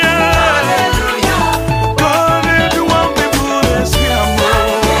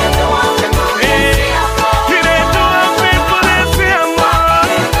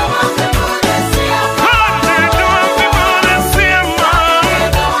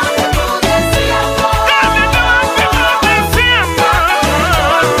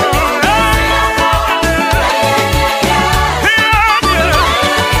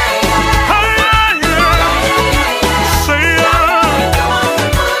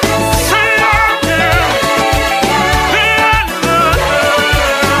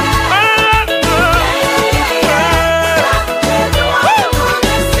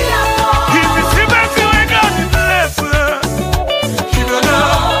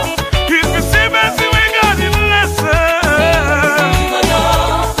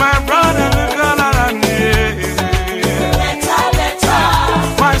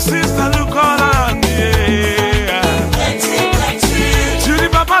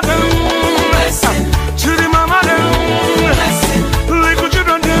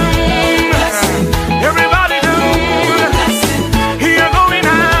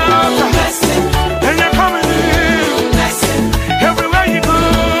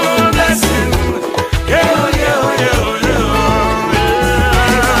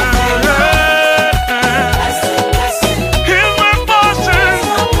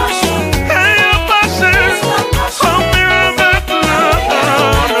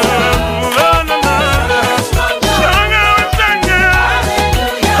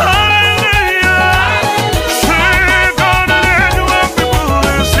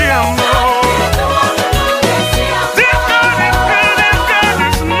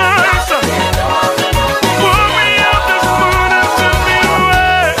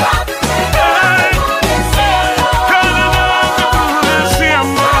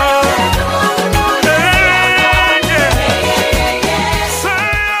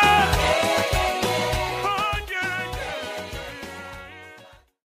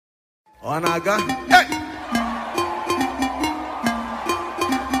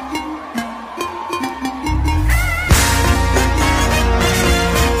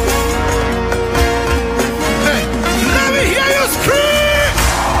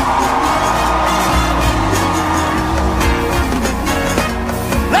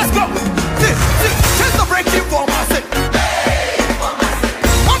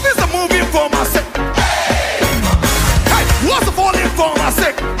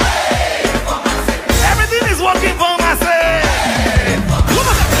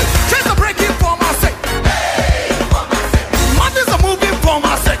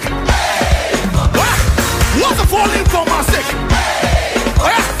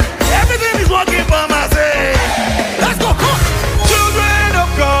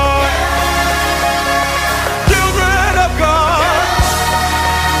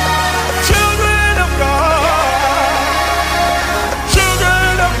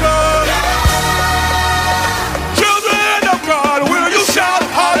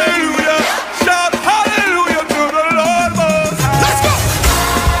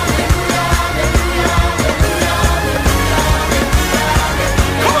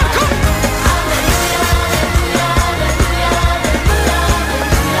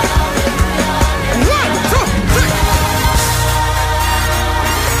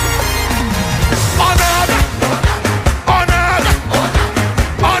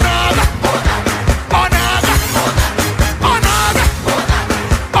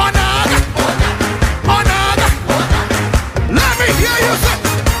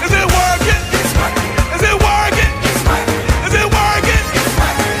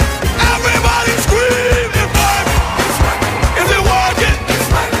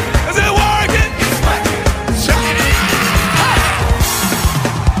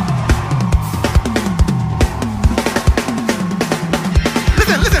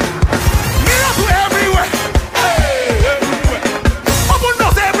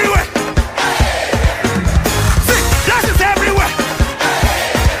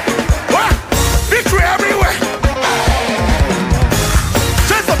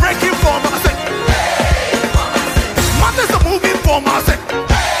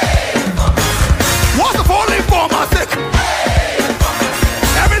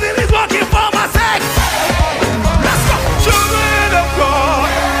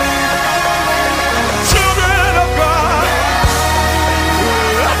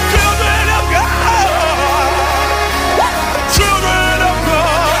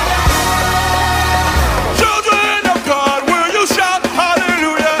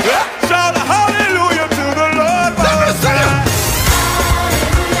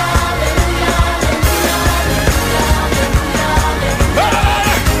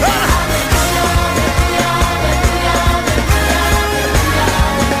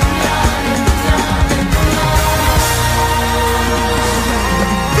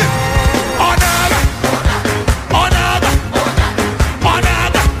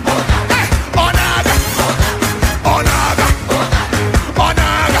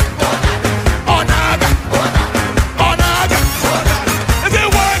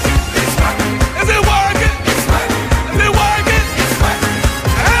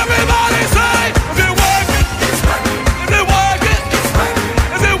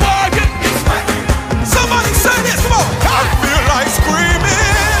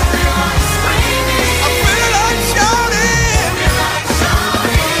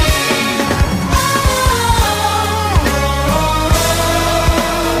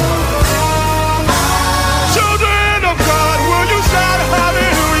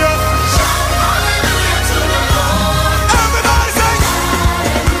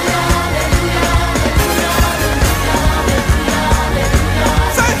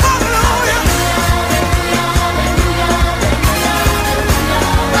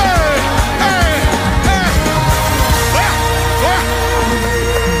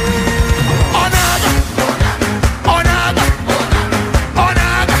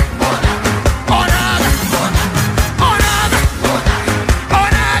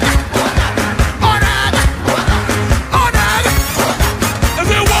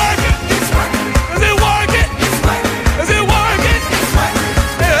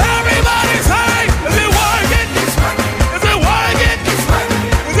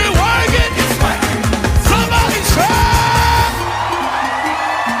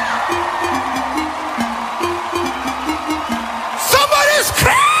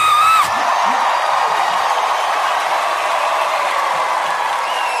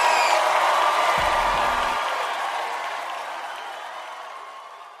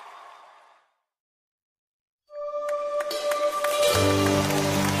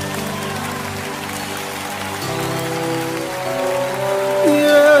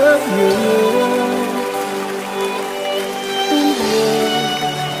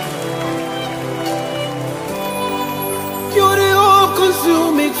 You're the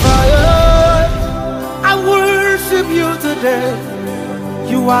all-consuming fire. I worship you today.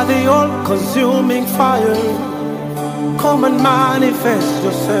 You are the all-consuming fire. Come and manifest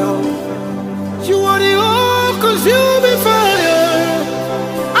yourself. You are the all-consuming fire.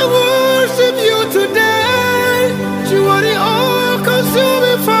 I worship you today. You are the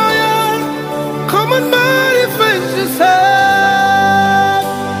all-consuming fire. Come and manifest yourself.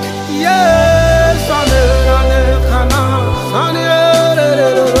 Yes,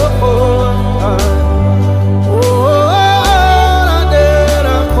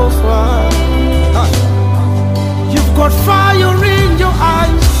 you've got fire in your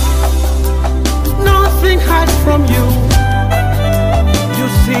eyes. Nothing hides from you. You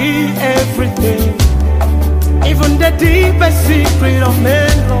see everything, even the deepest secret of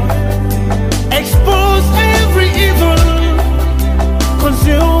men, Lord. Expose every evil,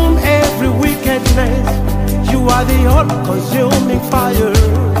 consume every wickedness. You are the all-consuming fire.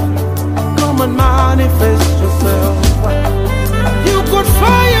 Come and manifest yourself. You got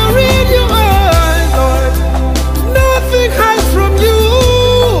fire in your eyes, Lord. Nothing hides from you.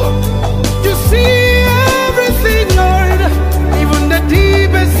 You see everything, Lord, even the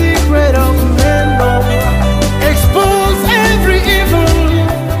deepest secret of men, Lord. Expose every evil,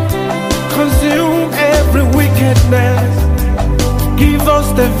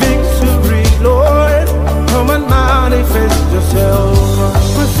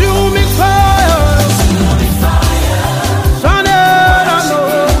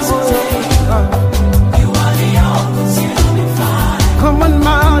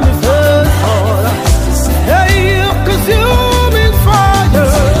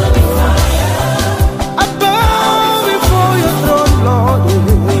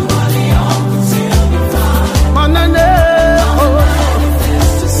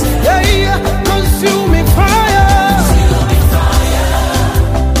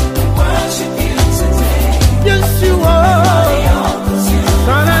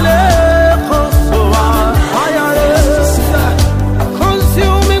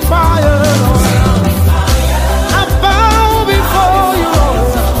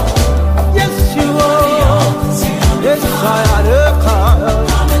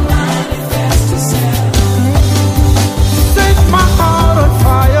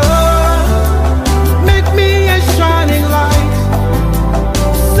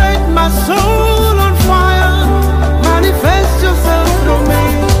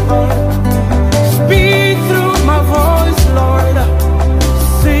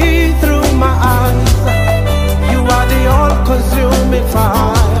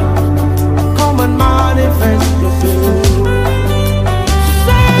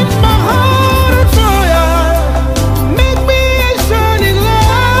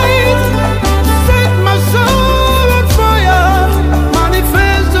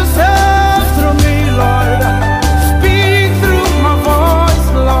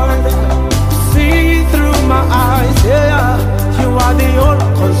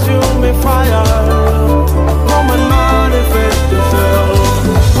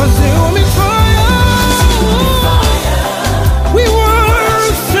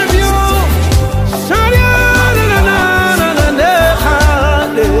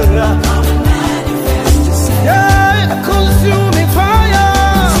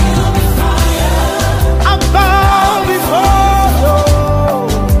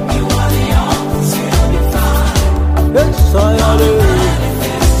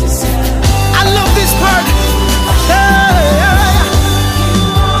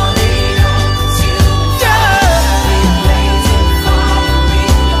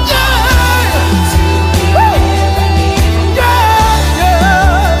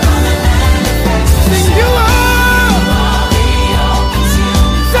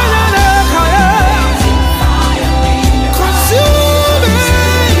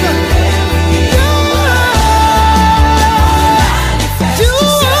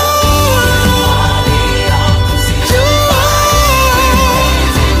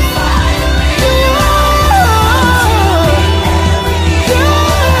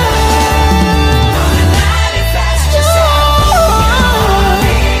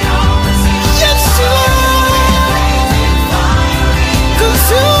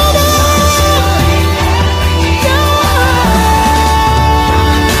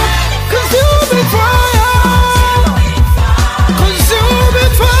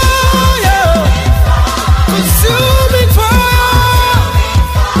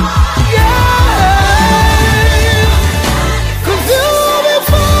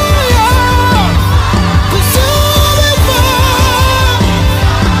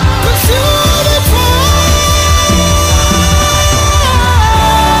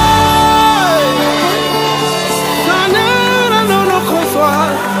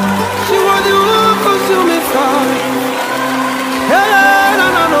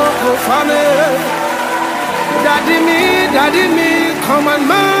 Daddy me, come and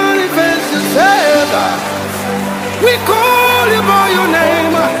manifest yourself. We call you by your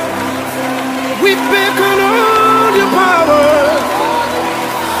name. We beckon on your power.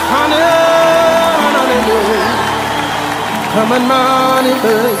 Hallelujah. Come and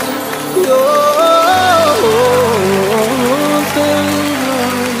manifest yourself.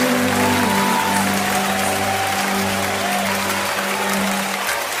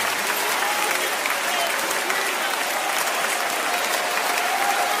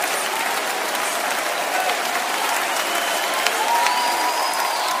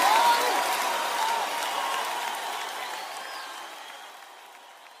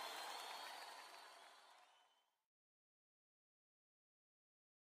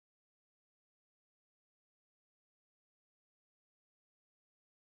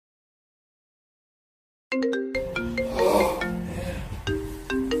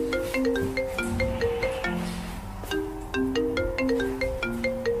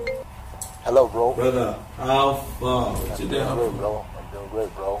 Hello, bro. Brother, how far? Today, I'm doing great, bro. I'm doing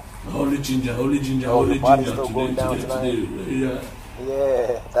great, bro. Holy ginger, holy ginger, Oh, holy your body's ginger. still going down tonight? Yeah.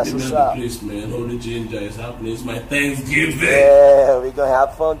 Yeah, that's what's Remember up. Please, man. Holy ginger is happening. It's my Thanksgiving. Yeah, we're gonna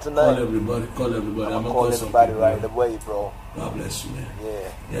have fun tonight. Call everybody. Call everybody. I'm gonna call some everybody people. right away, bro. God bless you, man.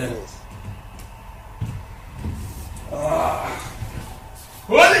 Yeah. Yeah. Yes.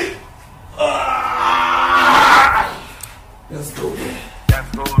 Holy! Let's go, man. That's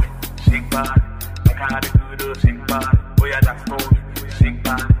for me, shake body. Like how the good old shake body. Oh yeah, that's for me, shake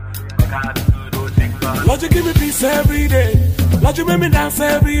body. Like how the good old shake body. Lord, you give me peace every day. Lord, you make me dance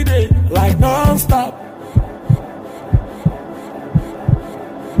every day, like non-stop.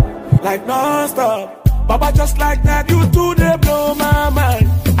 Like non-stop. Baba, just like that, you do they blow my mind.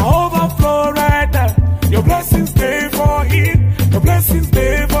 I overflow right now. Your blessings stay for him. Your blessings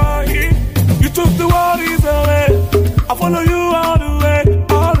stay for him. You took the worries away. I follow you all the way,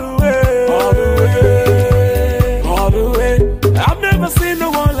 all the way, all the way, all the way. I've never seen no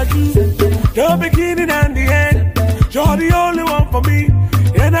one like you. The beginning and the end. You're the only one for me,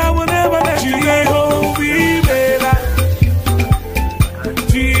 and I will never let you go. Be better.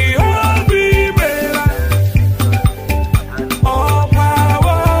 Be better. All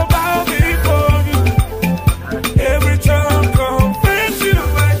power bow before you. Every tongue confess you,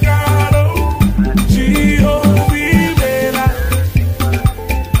 my God. Oh, G.O.B. better.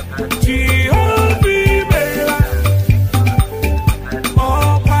 G.O.B. better.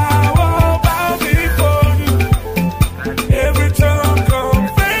 All power bow before you. Every tongue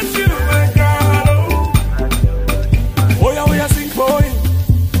confess you, my God. Oh yeah, we are sing for him.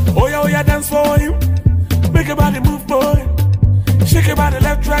 Oh yeah, we are dance for him. Make your body move for him. Shake your body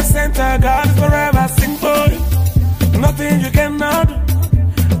left, right, center. God is forever, sing for him. Nothing you cannot do.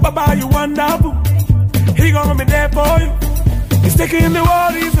 Baba, you wonderful. He gonna be there for you. He's taking the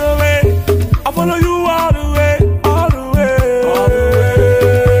worries away. I follow you all the way, all the way, all the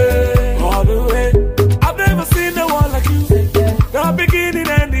way, all the way. I've never seen no one like you. The beginning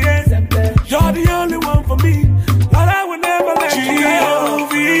and the end. You're the only one for me. But I will never let you go.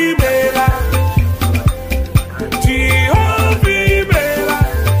 G.O.B. better. G.O.B. better.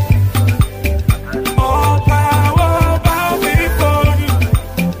 All power bow before you.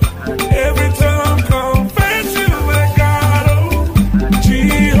 Every tongue confess you, my God. Oh,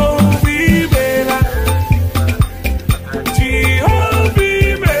 G.O.B. better. G.O.B.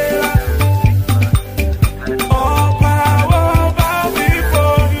 better. All power bow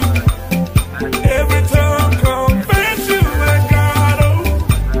before you. Every tongue confess you, my God. Oh,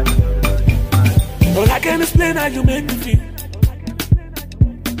 well, I can't explain how you make me feel.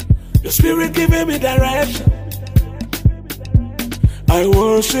 Your spirit giving me direction. I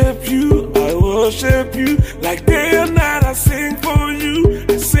worship you, like day and night. I sing for you,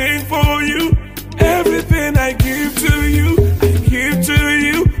 I sing for you. Everything I give to you, I give to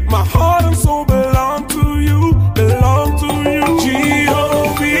you. My heart and soul belong to you, belong to you.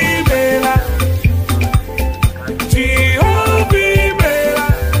 G.O.B. better. G.O.B. better.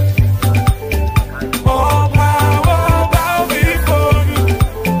 All power bow before you.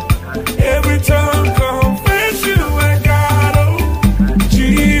 Every tongue confess you, my God. Oh,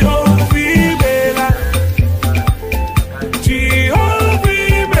 G.O.B. better. G.O.B.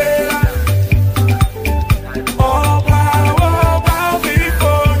 better. All power bow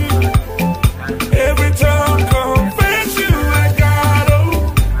before you.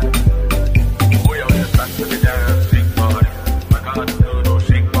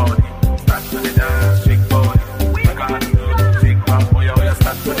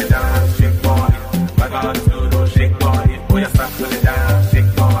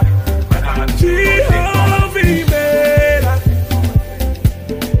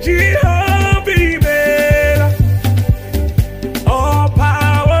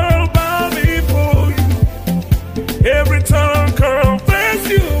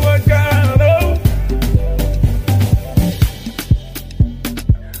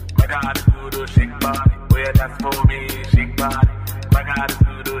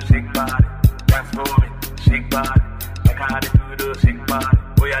 shake body. Like how to do the shake body.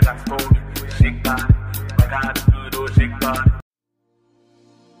 Oh yeah, that's for me. Shake body. Like how to do the shake body.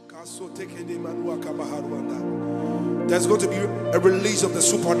 There's going to be a release of the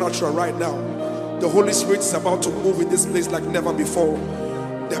supernatural right now. The Holy Spirit is about to move in this place like never before.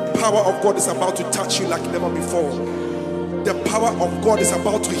 The power of God is about to touch you like never before. The power of God is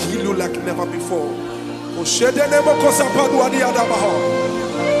about to heal you like never before.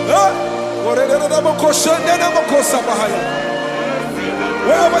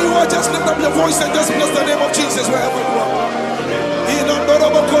 Wherever you are, just lift up your voice and just bless the name of Jesus wherever you are.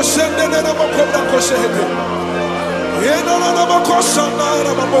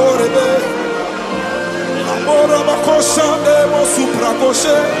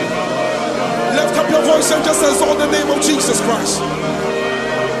 Lift up your voice and just exalt the name of Jesus Christ.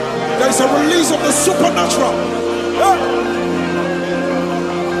 There is a release of the supernatural.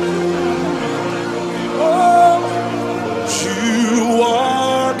 Oh, you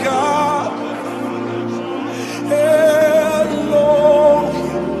are God. Elohim,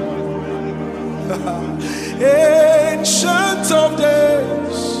 Ancient of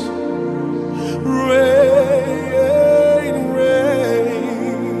Days, reign,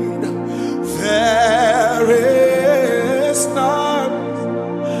 reign. There is none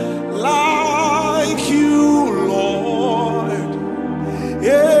like you, Lord.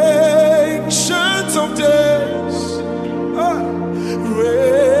 Ancient of Days,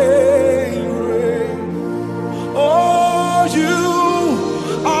 reign, reign. Oh, you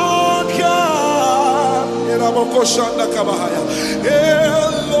are God.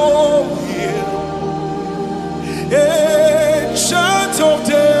 Elohim, Ancient of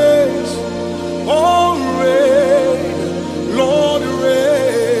Days, oh reign, Lord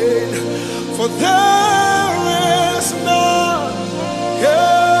reign, for there is none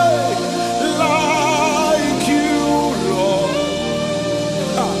like you, Lord.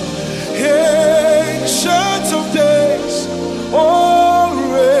 Ancient of Days, oh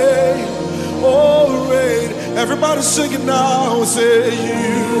reign, oh reign. Everybody sing it now, say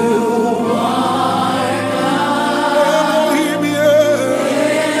you are Elohim,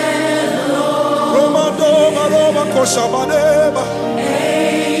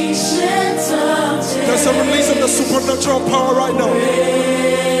 there's a release of the supernatural power right now.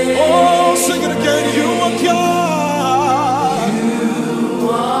 Oh, sing it again. You are God. You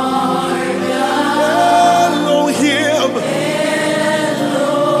are God. Elohim.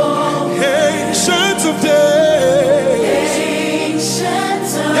 Ancient of Days.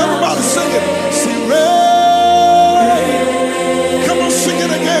 Everybody sing it. Sing reign. Come on, sing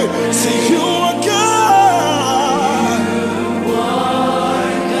it again. Say you are God.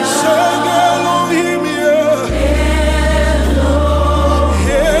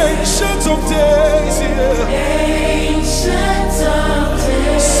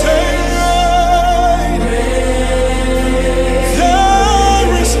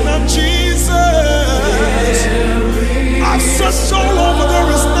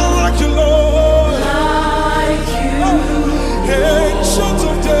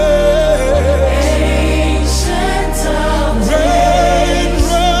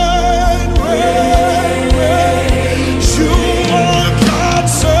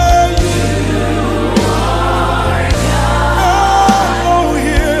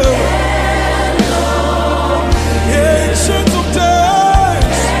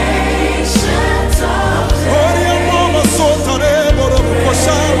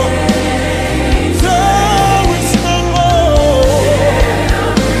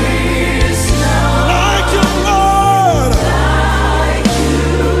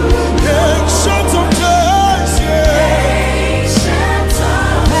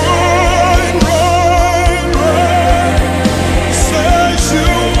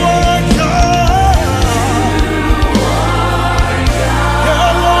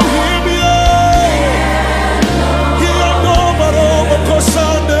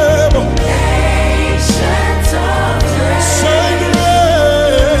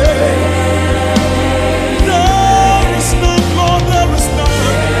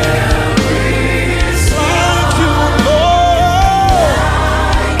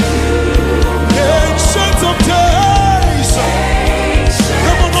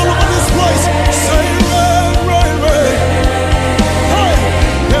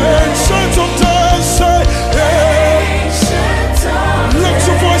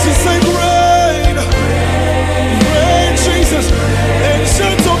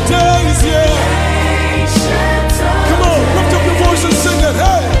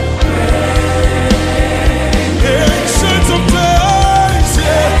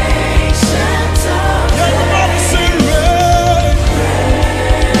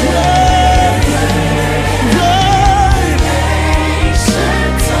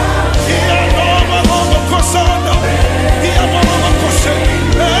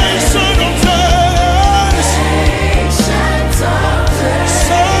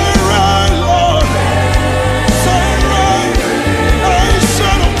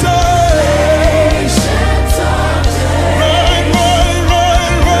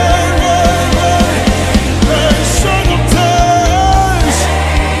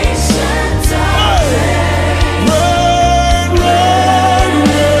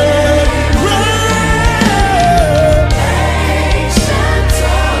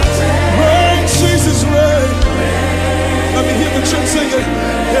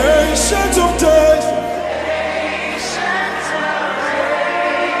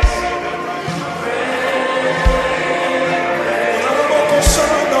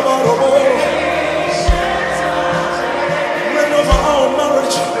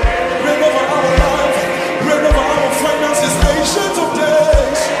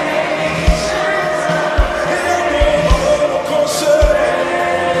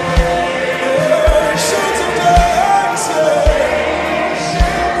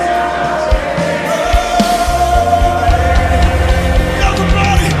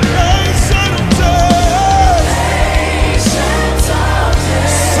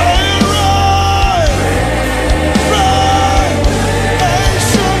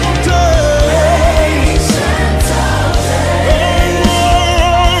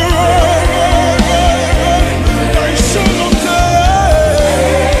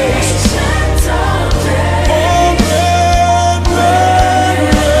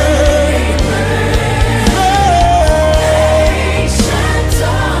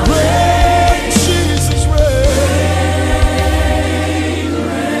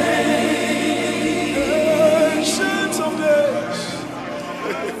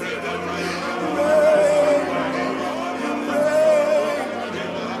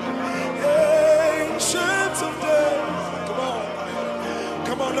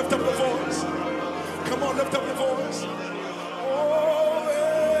 lift up your voice. Come on, lift up your voice. Oh,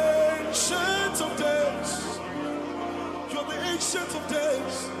 ancient of days. You're the ancient of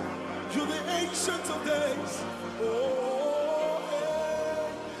days. You're the ancient of days. Oh,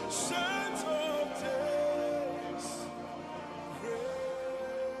 ancient of days.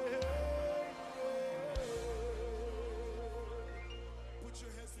 Put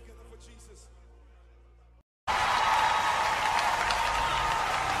your hands together for Jesus.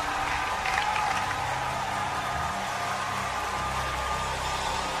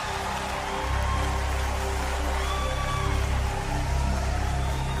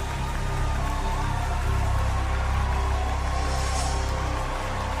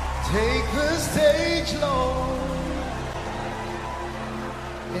 Take the stage, Lord,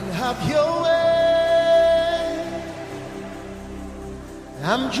 and have your way.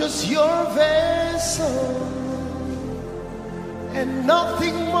 I'm just your vessel and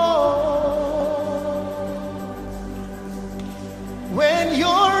nothing more. When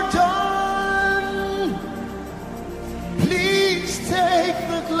you're done, please take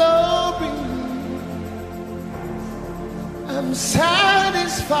the glory. I'm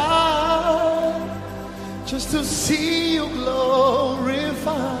satisfied just to see you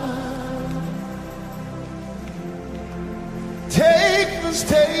glorified. Take the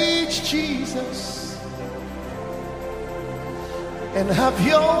stage, Jesus, and have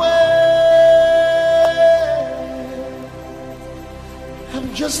your way.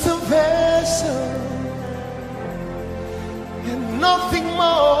 I'm just a vessel and nothing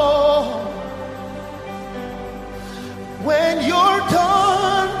more. When you're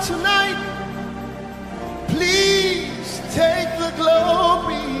done tonight, please take the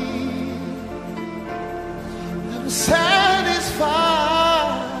glory. I'm satisfied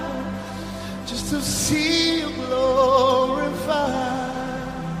just to see you glorified.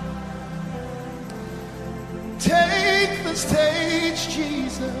 Take the stage,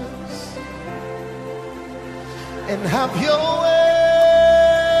 Jesus, and have your way.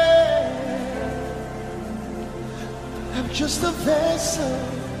 I'm just a vessel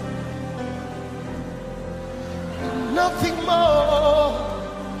and nothing more.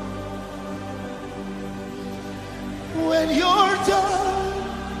 When you're done,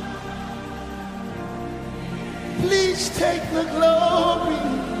 please take the glory.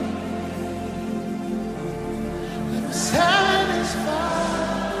 I'm satisfied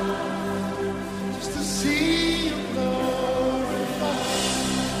just to see you glorified.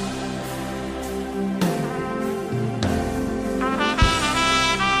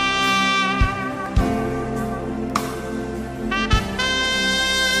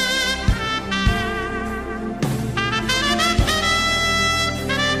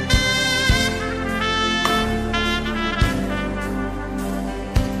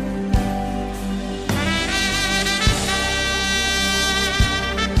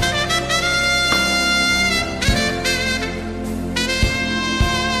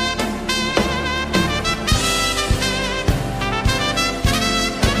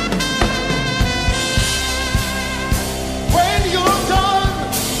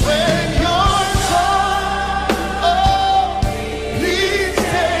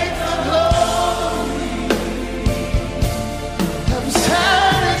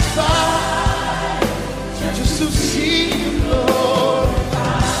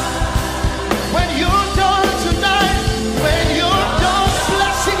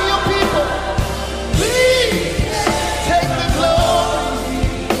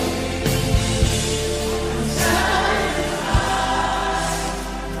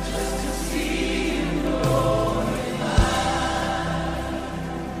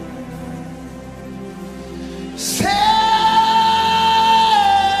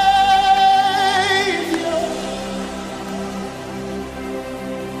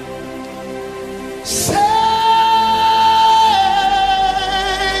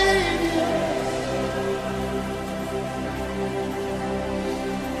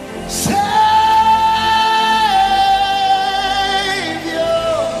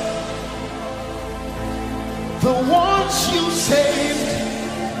 The ones you saved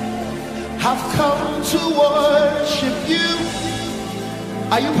have come to worship you.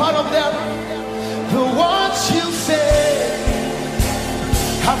 Are you part of them? The ones you saved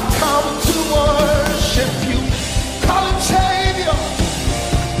have come to worship you. Call him Savior.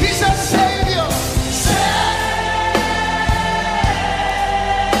 He's a Savior. Savior.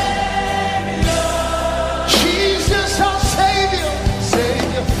 Jesus our Savior.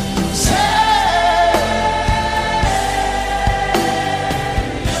 Savior. Savior.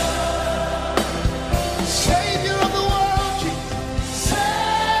 Savior of the world. Jesus.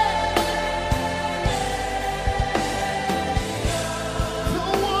 Savior.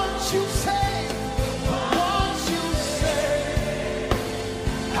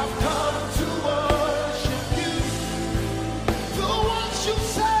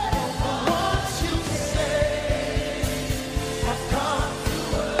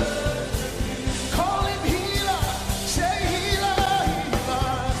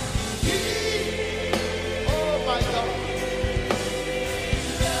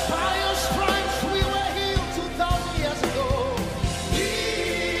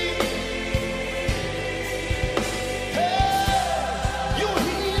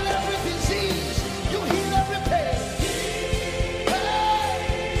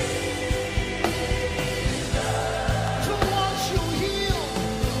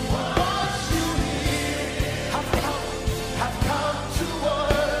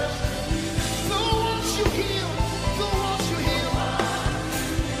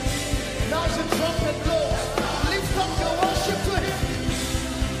 as the trumpet blows, lift up your worship to him.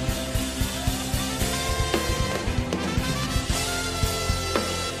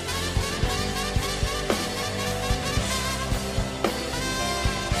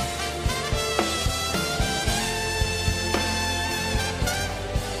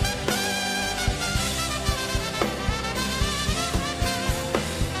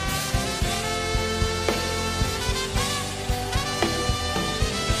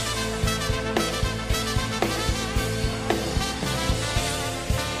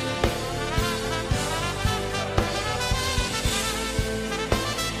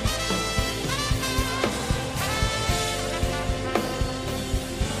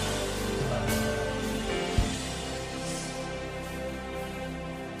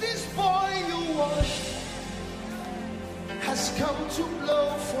 This boy you washed has come to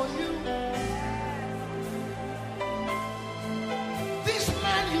blow for you. This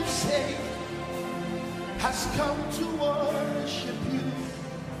man you saved has come to worship you.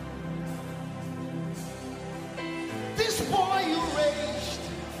 This boy you raised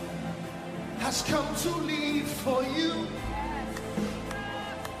has come to live for you.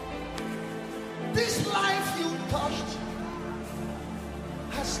 This life you touched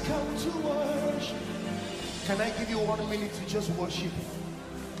has come to worship. Can I give you 1 minute to just worship?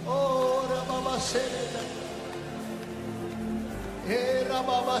 Oh, Rababa said, Hey,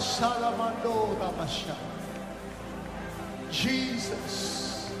 Rababa Salamando Rabasha.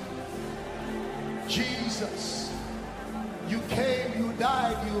 Jesus, Jesus, you came, you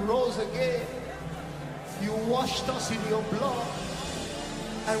died, you rose again. You washed us in your blood.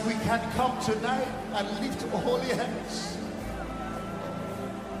 And we can come tonight and lift holy hands.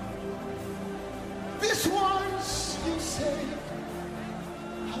 These ones you saved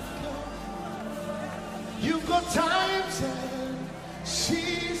have come. You've got times and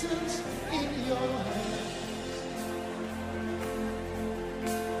seasons in your hands.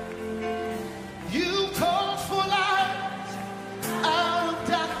 You called for light out of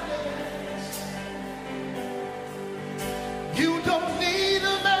darkness. You don't need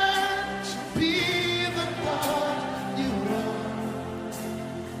a man to be the God you are,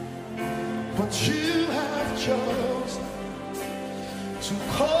 but you have chosen to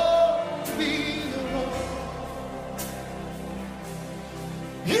call me your own.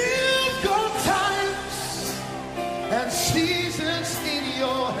 You've got times and seasons in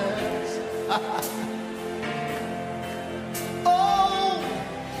your hands. Oh,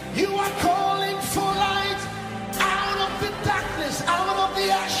 you are calling for light out of the darkness, out of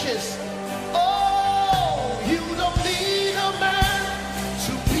the ashes. Oh, you don't need a man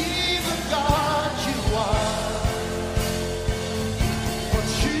to be the God you are, but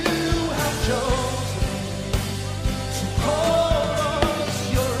you have chosen to call us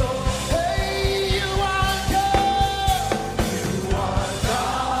your own. Hey, you are God. You are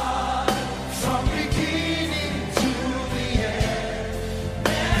God from beginning to the end.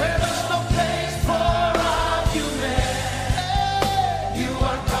 There is no place for argument. Hey, you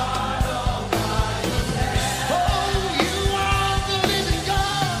are God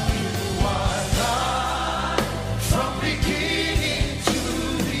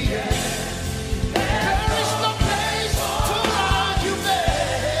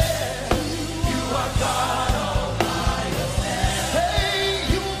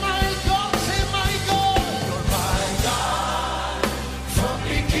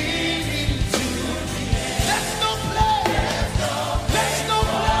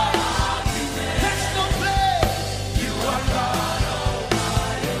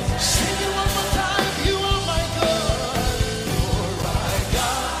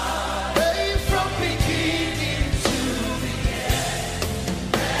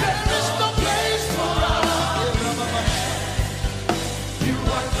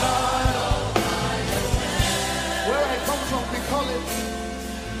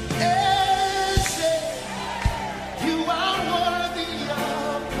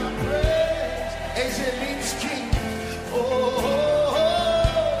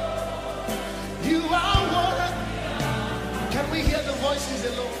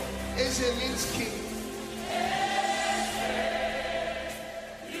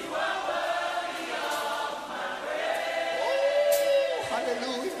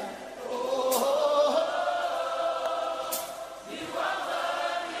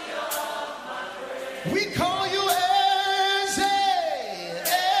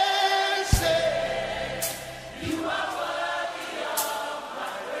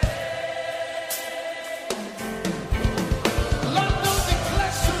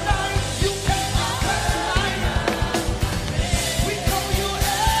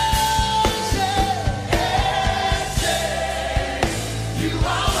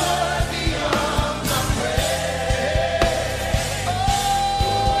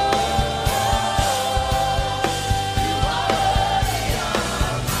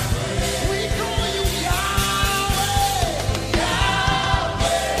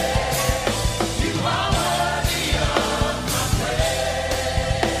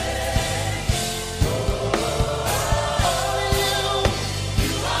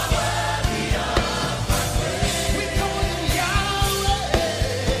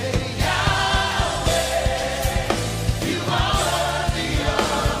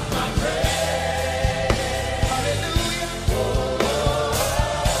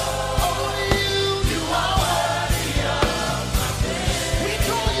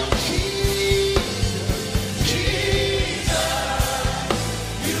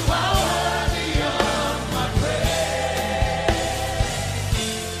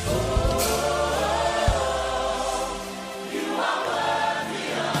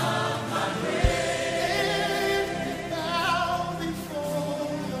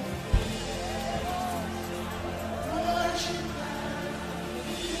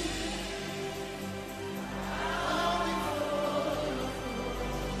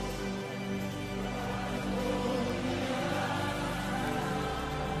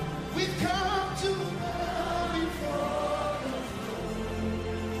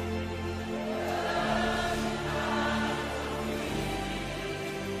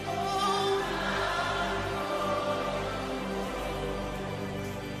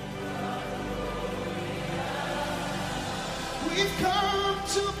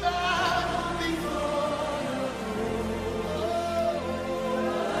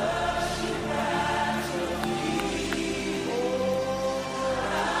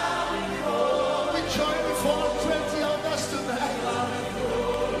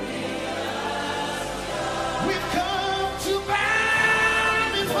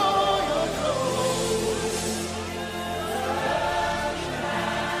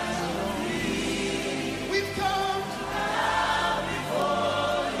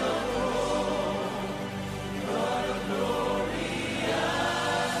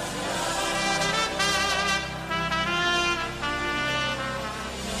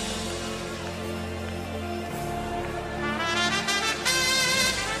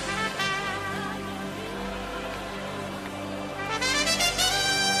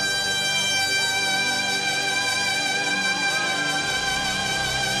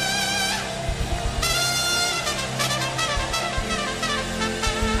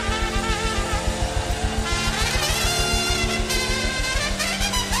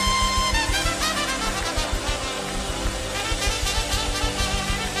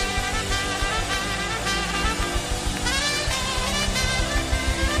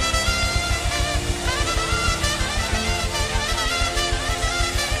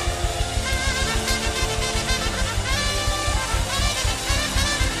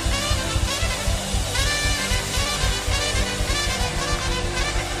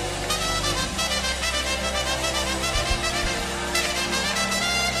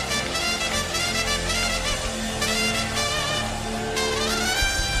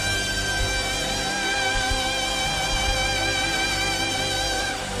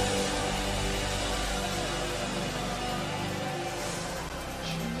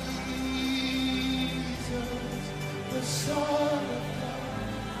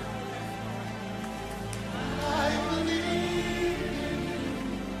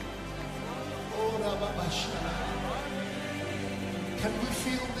Can we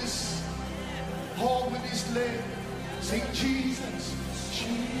feel this hall with his name? Sing Jesus,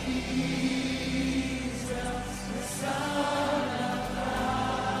 Jesus, the Son of God.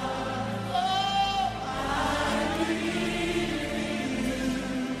 Oh, I believe in you.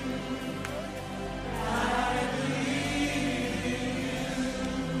 I believe in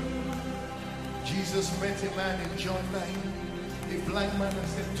you. Jesus met a man in John 9, a blind man, and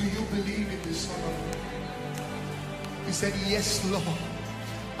said, do you believe in the Son of God? He said, yes, Lord,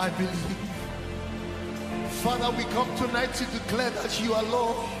 I believe. Father, we come tonight to declare that you are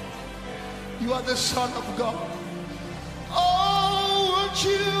Lord. You are the Son of God. Oh, won't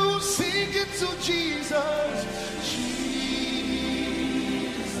you sing it to Jesus? Jesus,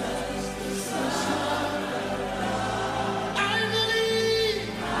 the Son of God. I believe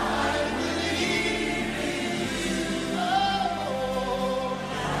in you. Oh,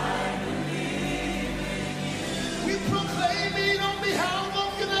 I believe in you. We proclaim it on behalf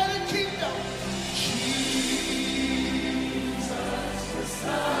of United Kingdom.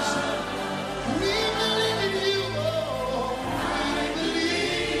 We believe in you, oh, we believe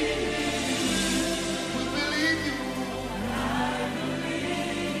in you, we believe you,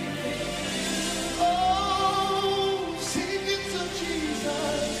 oh, sing it to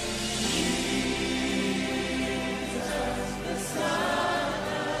Jesus, Jesus, the Son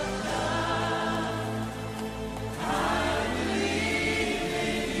of God, I believe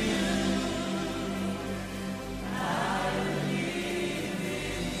in you, I believe in you.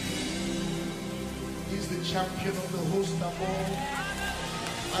 He's the champion of the host of all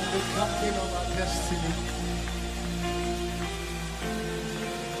and the captain of our destiny.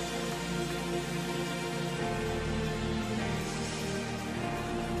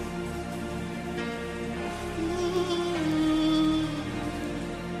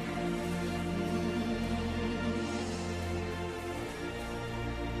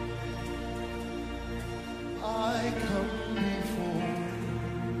 I come before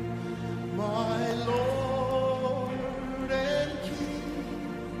my Lord and King,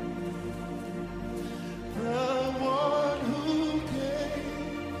 the one who gave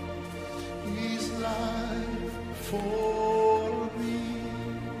his life for me.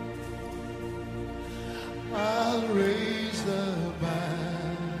 I'll raise the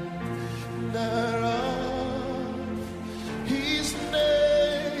banner of his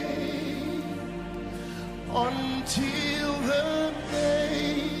name until the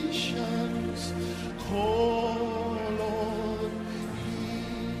nations call on him.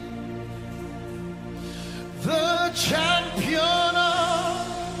 The champion of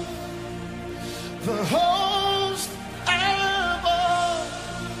the host above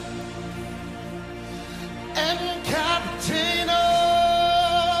and captain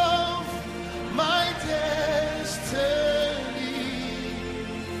of my destiny.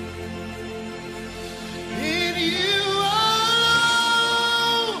 In you alone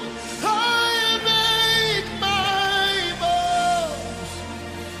I make my boast.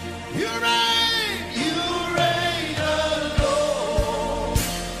 You're